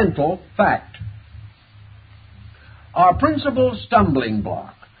the mental fact. Our principal stumbling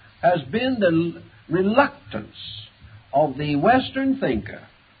block has been the reluctance of the Western thinker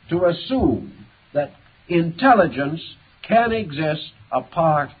to assume that intelligence can exist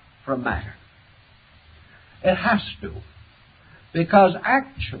apart from matter. It has to, because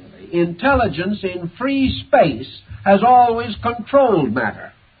actually intelligence in free space has always controlled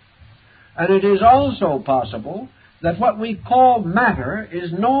matter. And it is also possible that what we call matter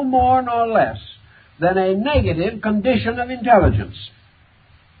is no more nor less than a negative condition of intelligence.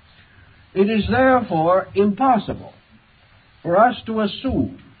 It is therefore impossible for us to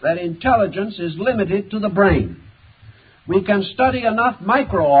assume that intelligence is limited to the brain. We can study enough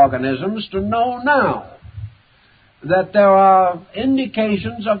microorganisms to know now that there are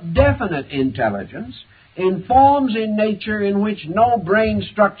indications of definite intelligence in forms in nature in which no brain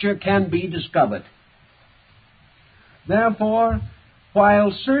structure can be discovered. Therefore,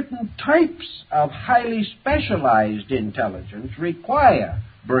 while certain types of highly specialized intelligence require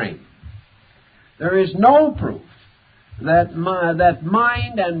brain, there is no proof that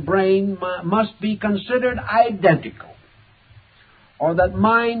mind and brain must be considered identical, or that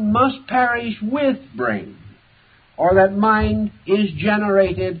mind must perish with brain, or that mind is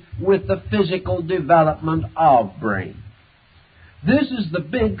generated with the physical development of brain. This is the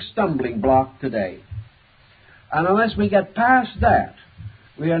big stumbling block today. And unless we get past that,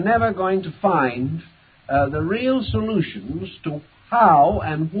 we are never going to find the real solutions to how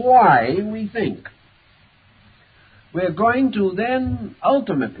and why we think. We are going to then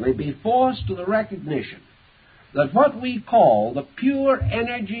ultimately be forced to the recognition that what we call the pure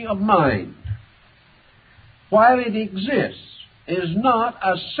energy of mind, while it exists, is not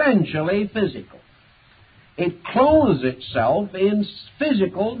essentially physical. It clothes itself in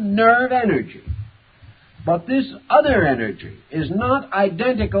physical nerve energy. But this other energy is not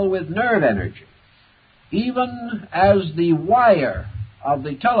identical with nerve energy, even as the wire of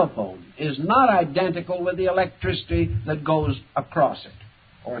the telephone is not identical with the electricity that goes across it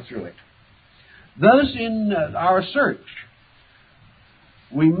or through it. Thus, in our search,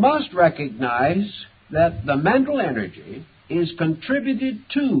 we must recognize that the mental energy is contributed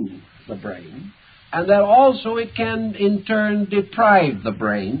to the brain, and that also it can in turn deprive the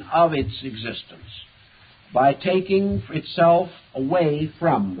brain of its existence by taking itself away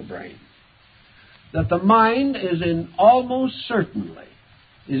from the brain. That the mind is almost certainly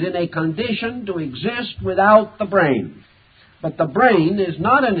in a condition to exist without the brain, but the brain is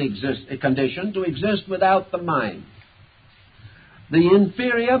not in a condition to exist without the mind. The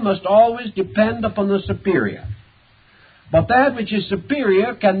inferior must always depend upon the superior, but that which is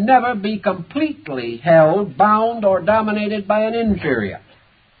superior can never be completely held, bound, or dominated by an inferior.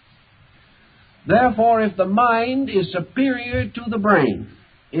 Therefore, if the mind is superior to the brain,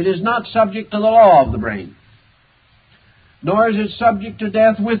 it is not subject to the law of the brain, nor is it subject to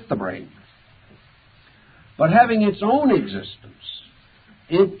death with the brain. But having its own existence,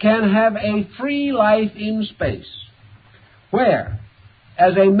 it can have a free life in space, where,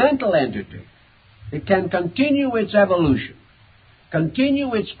 as a mental entity, it can continue its evolution,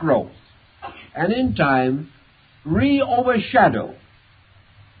 continue its growth, and in time re-overshadow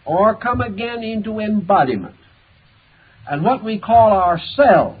or come again into embodiment. And what we call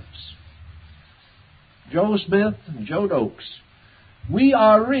ourselves, Joe Smith and Joe Dokes, we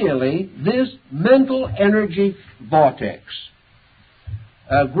are really this mental energy vortex,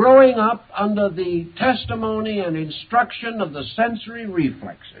 growing up under the testimony and instruction of the sensory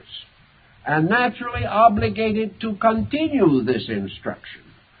reflexes, and naturally obligated to continue this instruction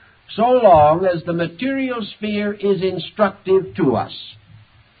so long as the material sphere is instructive to us.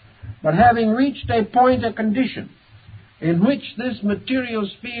 But having reached a point, a condition, in which this material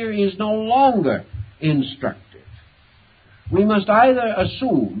sphere is no longer instructive, we must either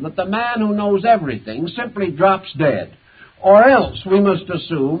assume that the man who knows everything simply drops dead, or else we must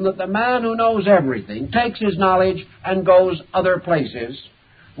assume that the man who knows everything takes his knowledge and goes other places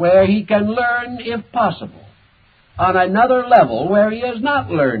where he can learn, if possible, on another level where he has not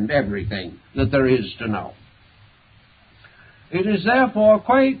learned everything that there is to know. It is therefore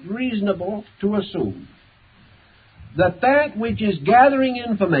quite reasonable to assume that that which is gathering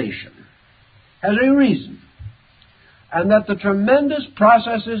information has a reason, and that the tremendous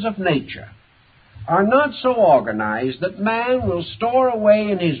processes of nature are not so organized that man will store away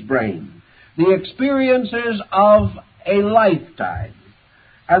in his brain the experiences of a lifetime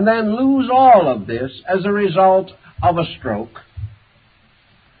and then lose all of this as a result of a stroke,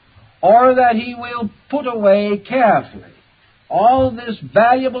 or that he will put away carefully all this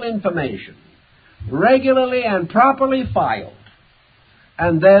valuable information, regularly and properly filed,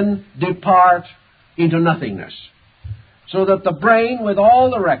 and then depart into nothingness, so that the brain with all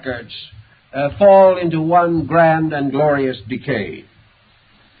the records fall into one grand and glorious decay.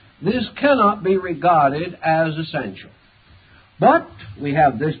 This cannot be regarded as essential. But we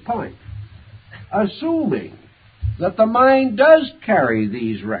have this point. Assuming that the mind does carry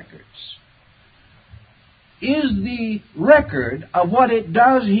these records, is the record of what it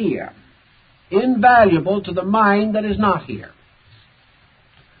does here invaluable to the mind that is not here?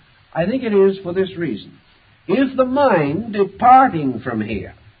 I think it is for this reason. If the mind, departing from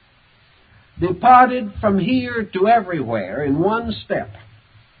here, departed from here to everywhere in one step,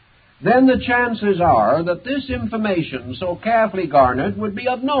 then the chances are that this information so carefully garnered would be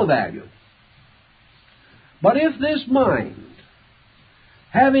of no value. But if this mind,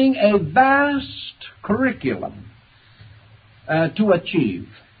 having a vast curriculum to achieve,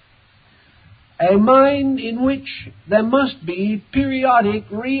 a mind in which there must be periodic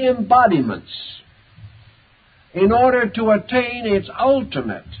re-embodiments in order to attain its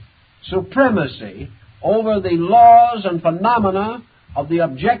ultimate supremacy over the laws and phenomena of the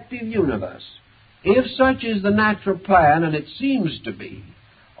objective universe, if such is the natural plan, and it seems to be,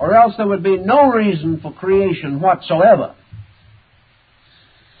 or else there would be no reason for creation whatsoever.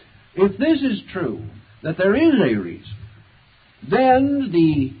 If this is true, that there is a reason, then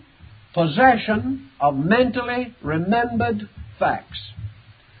the possession of mentally remembered facts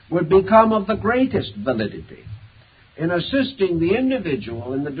would become of the greatest validity in assisting the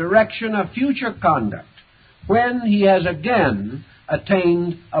individual in the direction of future conduct when he has again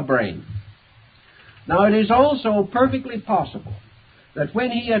attained a brain. Now, it is also perfectly possible that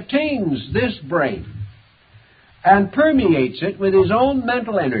when he attains this brain and permeates it with his own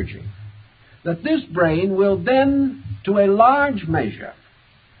mental energy, that this brain will then, to a large measure,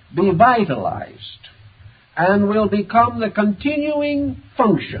 be vitalized and will become the continuing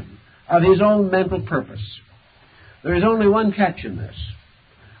function of his own mental purpose. There is only one catch in this,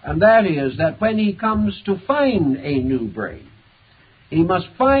 and that is that when he comes to find a new brain, he must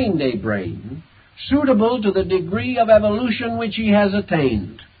find a brain suitable to the degree of evolution which he has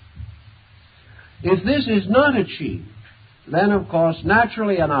attained. If this is not achieved, then, of course,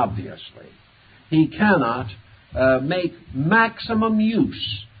 naturally and obviously, he cannot make maximum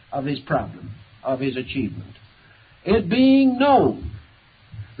use of his problem, of his achievement. It being known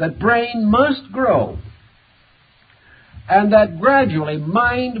that brain must grow, and that gradually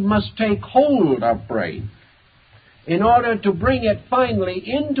mind must take hold of brain in order to bring it finally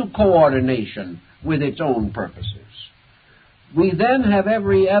into coordination with its own purposes. We then have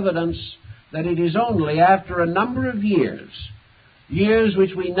every evidence that it is only after a number of years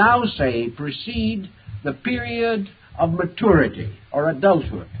which we now say precede the period of maturity or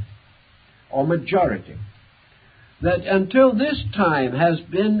adulthood or majority, that until this time has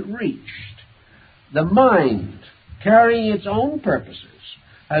been reached, the mind, carrying its own purposes,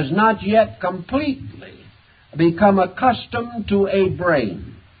 has not yet completely become accustomed to a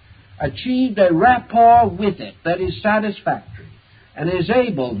brain, achieved a rapport with it that is satisfactory, and is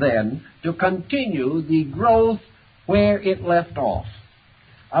able then to continue the growth where it left off.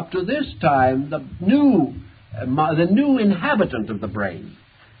 Up to this time, the new inhabitant of the brain,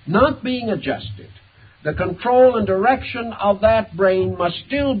 not being adjusted, the control and direction of that brain must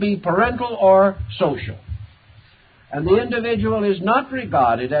still be parental or social. And the individual is not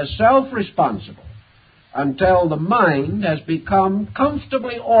regarded as self-responsible until the mind has become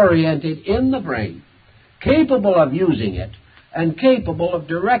comfortably oriented in the brain, capable of using it, and capable of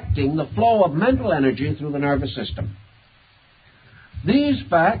directing the flow of mental energy through the nervous system. These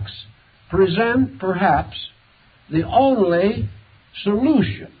facts present, perhaps, the only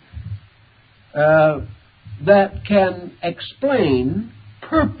solution that can explain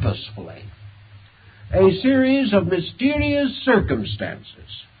purposefully a series of mysterious circumstances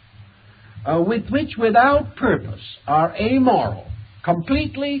which without purpose are amoral,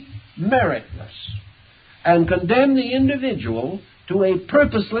 completely meritless, and condemn the individual to a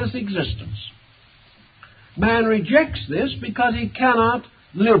purposeless existence. Man rejects this because he cannot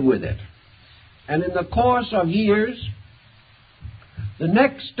live with it. And in the course of years, the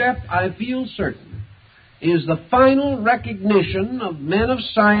next step, I feel certain, is the final recognition of men of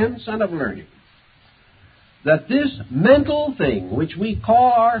science and of learning that this mental thing which we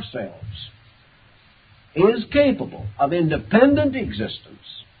call ourselves is capable of independent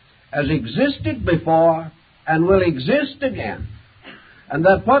existence, has existed before and will exist again, and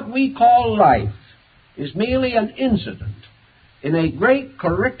that what we call life is merely an incident in a great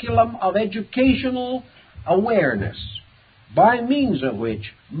curriculum of educational awareness, by means of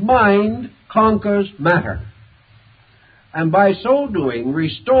which mind conquers matter, and by so doing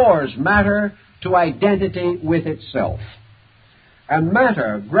restores matter to identity with itself. And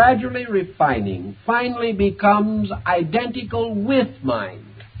matter, gradually refining, finally becomes identical with mind.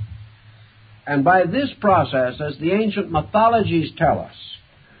 And by this process, as the ancient mythologies tell us,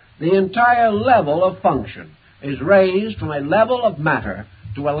 the entire level of function is raised from a level of matter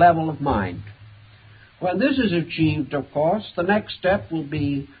to a level of mind. When this is achieved, of course, the next step will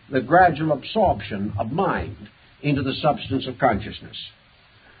be the gradual absorption of mind into the substance of consciousness.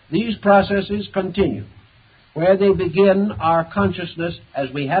 These processes continue. Where they begin, our consciousness, as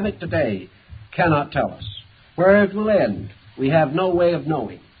we have it today, cannot tell us. Where it will end, we have no way of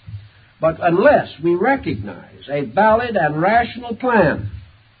knowing. But unless we recognize a valid and rational plan,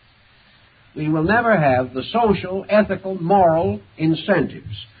 we will never have the social, ethical, moral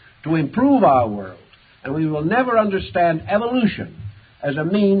incentives to improve our world, and we will never understand evolution as a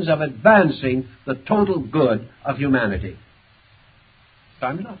means of advancing the total good of humanity.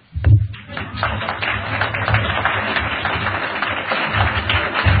 Time is up.